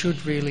that we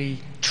should really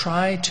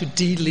try to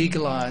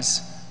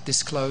delegalize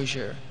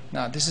disclosure.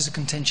 Now, this is a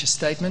contentious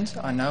statement,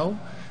 I know,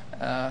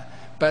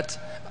 but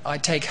I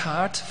take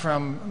heart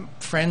from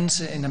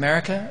friends in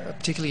America,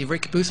 particularly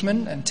Rick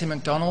Boothman and Tim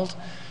McDonald,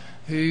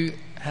 who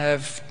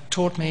have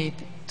taught me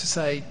to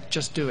say,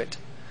 just do it.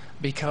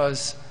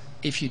 Because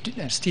if you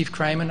do, Steve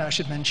Kramer, I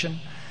should mention,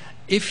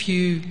 if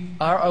you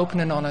are open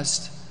and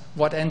honest,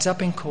 what ends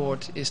up in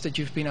court is that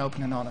you've been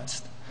open and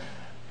honest.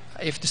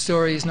 If the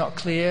story is not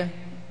clear,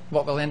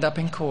 what will end up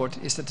in court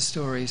is that the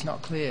story is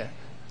not clear.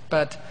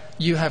 But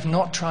you have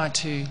not tried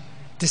to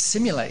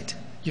dissimulate,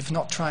 you've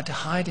not tried to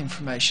hide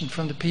information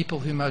from the people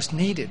who most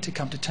need it to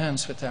come to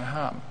terms with their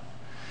harm.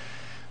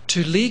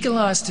 To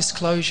legalize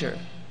disclosure,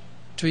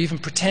 to even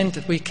pretend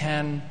that we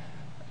can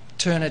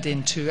turn it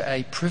into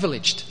a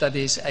privileged, that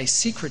is, a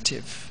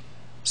secretive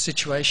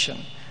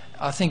situation,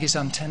 I think is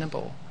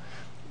untenable.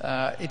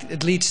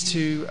 It leads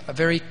to a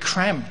very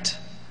cramped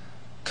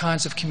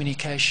kinds of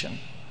communication,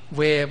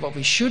 where what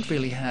we should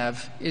really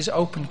have is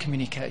open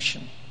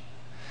communication.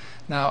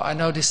 Now, I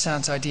know this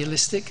sounds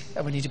idealistic,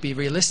 and we need to be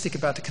realistic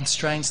about the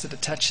constraints that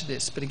attach to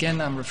this, but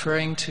again, I'm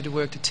referring to the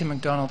work that Tim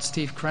McDonald,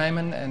 Steve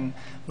Kramer, and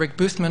Rick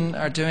Boothman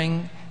are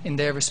doing in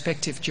their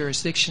respective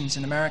jurisdictions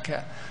in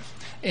America.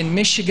 In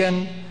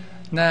Michigan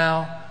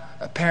now,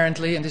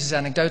 apparently, and this is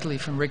anecdotally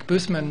from Rick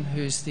Boothman,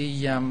 who's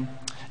the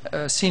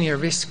senior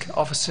risk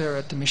officer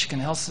at the Michigan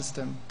Health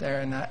System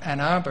there in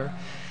Ann Arbor,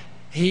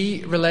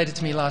 he related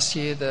to me last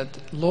year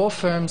that law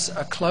firms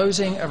are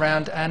closing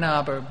around Ann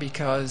Arbor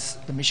because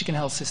the Michigan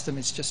health system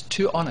is just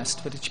too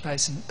honest with its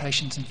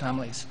patients and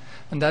families.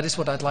 And that is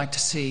what I'd like to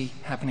see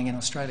happening in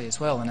Australia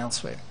as well and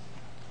elsewhere.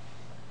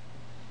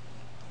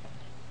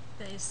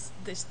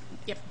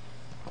 Yep.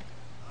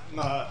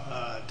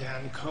 I'm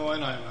Dan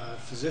Cohen. I'm a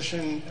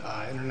physician,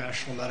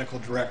 international medical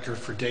director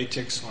for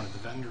Datix, one of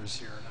the vendors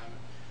here. And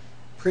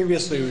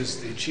previously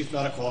was the chief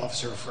medical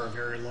officer for a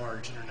very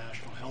large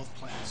international health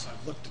plan, so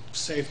I've looked at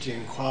safety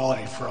and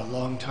quality for a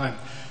long time.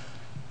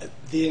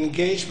 The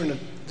engagement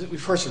of,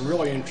 we've heard some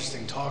really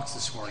interesting talks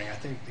this morning. I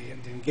think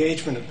the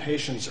engagement of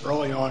patients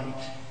early on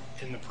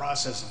in the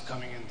process of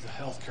coming into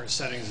healthcare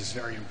settings is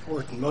very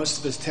important. Most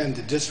of us tend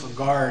to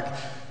disregard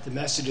the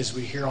messages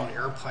we hear on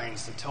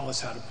airplanes that tell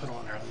us how to put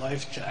on our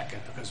life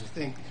jacket because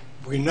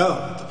we know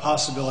that the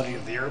possibility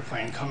of the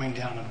airplane coming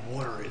down in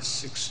water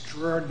is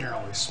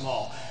extraordinarily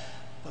small.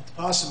 But the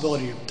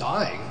possibility of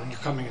dying when you're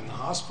coming in the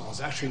hospital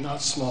is actually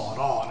not small at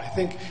all. And I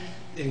think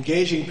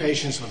engaging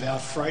patients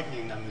without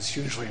frightening them is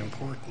hugely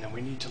important, and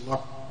we need to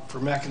look for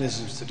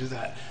mechanisms to do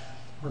that.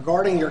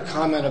 Regarding your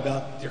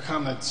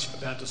comments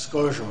about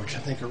disclosure, which I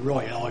think are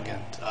really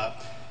elegant,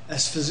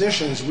 as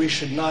physicians, we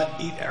should not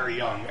eat our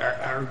young.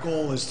 Our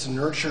goal is to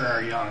nurture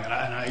our young, and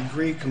I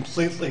agree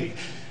completely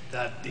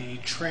that the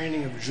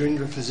training of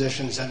junior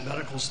physicians and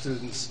medical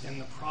students in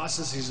the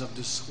processes of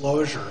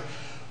disclosure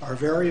are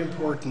very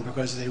important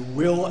because they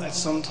will, at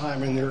some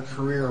time in their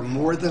career,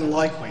 more than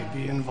likely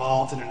be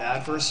involved in an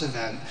adverse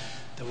event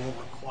that will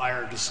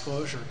require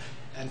disclosure.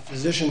 And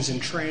physicians in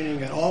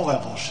training at all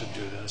levels should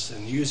do this,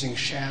 and using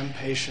sham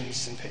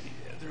patients. And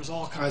there's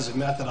all kinds of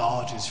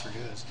methodologies for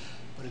doing this,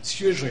 but it's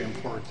hugely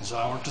important. So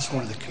I just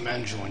wanted to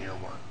commend you on your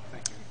work.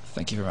 Thank you.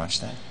 Thank you very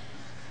much, Dan.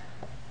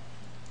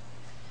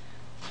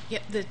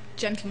 Yep, the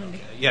gentleman.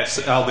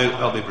 Yes,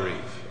 I'll be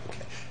brief.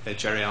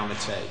 Jerry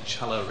Armitage.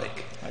 Hello,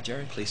 Rick. Hi,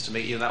 Jerry. Pleased to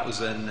meet you. That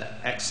was an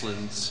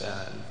excellent,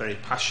 very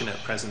passionate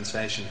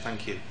presentation.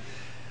 Thank you.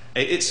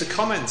 It's a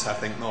comment, I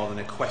think, more than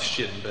a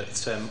question,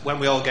 but when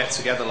we all get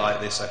together like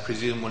this, I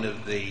presume one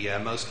of the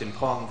most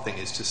important things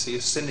is to see a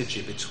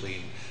synergy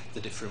between the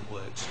different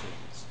work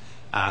streams.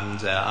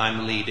 And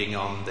I'm leading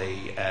on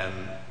the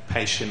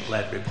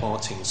patient-led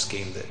reporting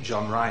scheme that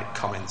John Wright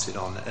commented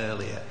on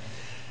earlier.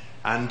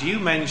 And you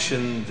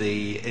mentioned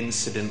the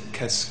incident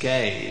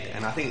cascade,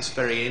 and I think it's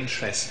very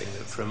interesting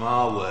that from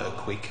our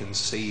work we can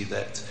see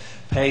that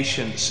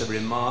patients are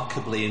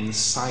remarkably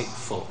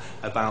insightful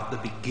about the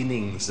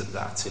beginnings of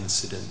that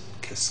incident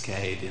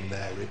cascade in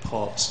their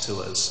reports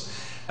to us.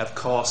 Of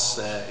course,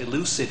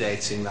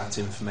 elucidating that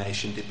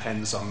information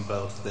depends on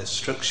both the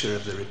structure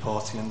of the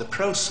reporting and the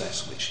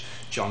process, which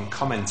John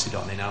commented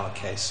on in our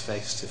case,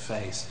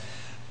 face-to-face.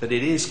 But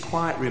it is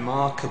quite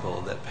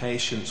remarkable that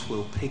patients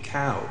will pick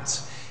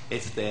out,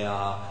 if they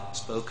are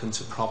spoken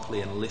to properly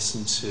and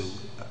listened to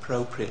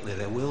appropriately,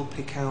 they will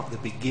pick out the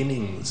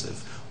beginnings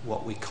of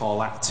what we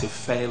call active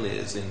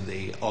failures in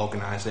the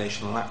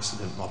organisational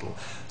accident model.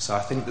 So I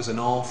think there's an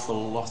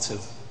awful lot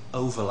of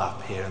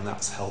overlap here, and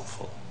that's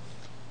helpful.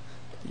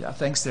 Yeah,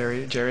 thanks,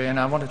 Jerry. And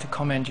I wanted to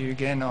commend you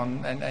again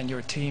on and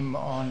your team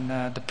on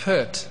the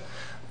PERT,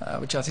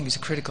 which I think is a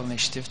critical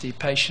initiative, the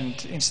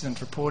Patient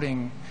Incident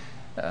Reporting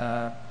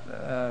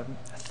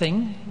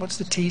thing. What's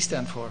the T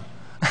stand for?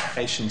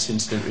 Patient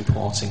Incident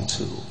Reporting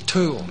Tool.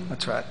 Tool,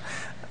 that's right.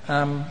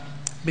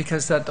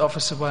 Because that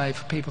offers a way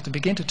for people to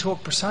begin to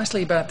talk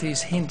precisely about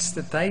these hints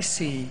that they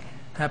see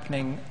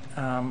happening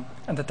and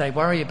that they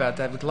worry about.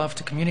 They would love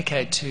to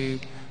communicate to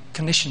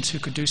clinicians who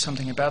could do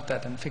something about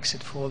that and fix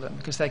it for them,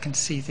 because they can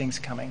see things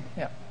coming.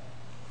 Yeah.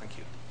 Thank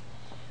you.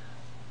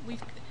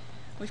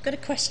 We've got a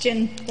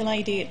question, the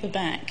lady at the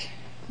back.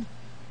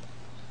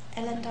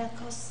 Ellen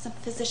Darkos, a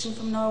physician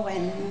from Norway,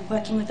 and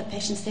working with the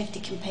patient safety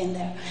campaign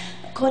there.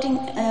 According,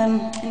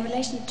 in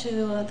relation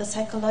to the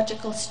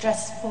psychological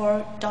stress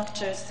for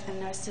doctors and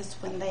nurses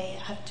when they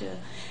have to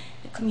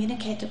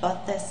communicate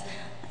about this,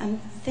 I'm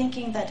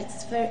thinking that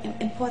it's very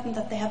important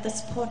that they have the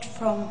support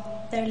from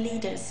their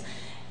leaders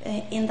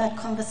in that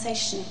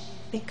conversation,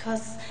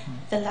 because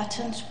the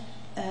latent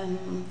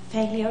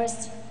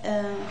failures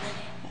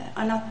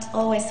are not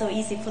always so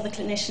easy for the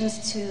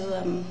clinicians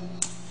to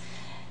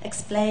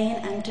explain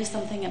and do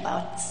something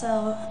about.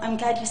 So I'm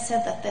glad you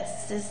said that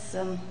this is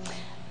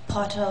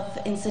part of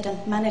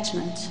incident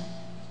management.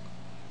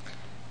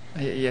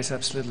 Yes,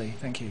 absolutely.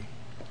 Thank you.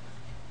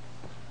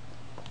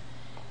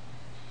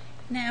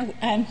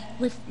 Now,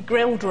 we've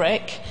grilled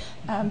Rick,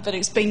 but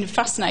it's been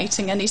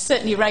fascinating, and he's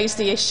certainly raised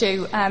the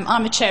issue.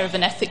 I'm a chair of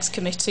an ethics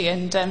committee,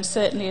 and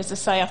certainly, as I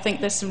say, I think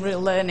there's some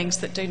real learnings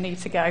that do need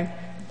to go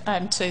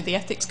to the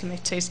ethics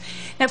committees.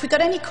 Now, if we've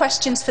got any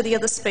questions for the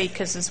other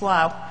speakers as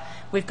well,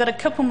 we've got a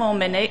couple more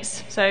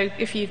minutes, so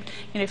if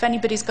if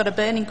anybody's got a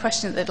burning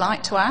question that they'd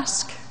like to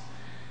ask.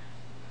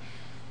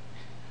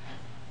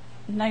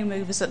 No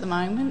movers at the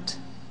moment.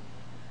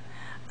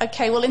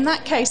 Okay, well, in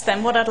that case,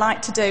 then, what I'd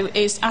like to do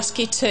is ask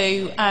you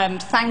to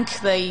thank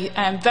the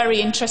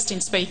very interesting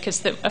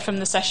speakers that are from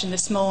the session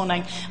this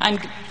morning, and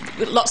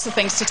lots of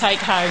things to take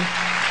home.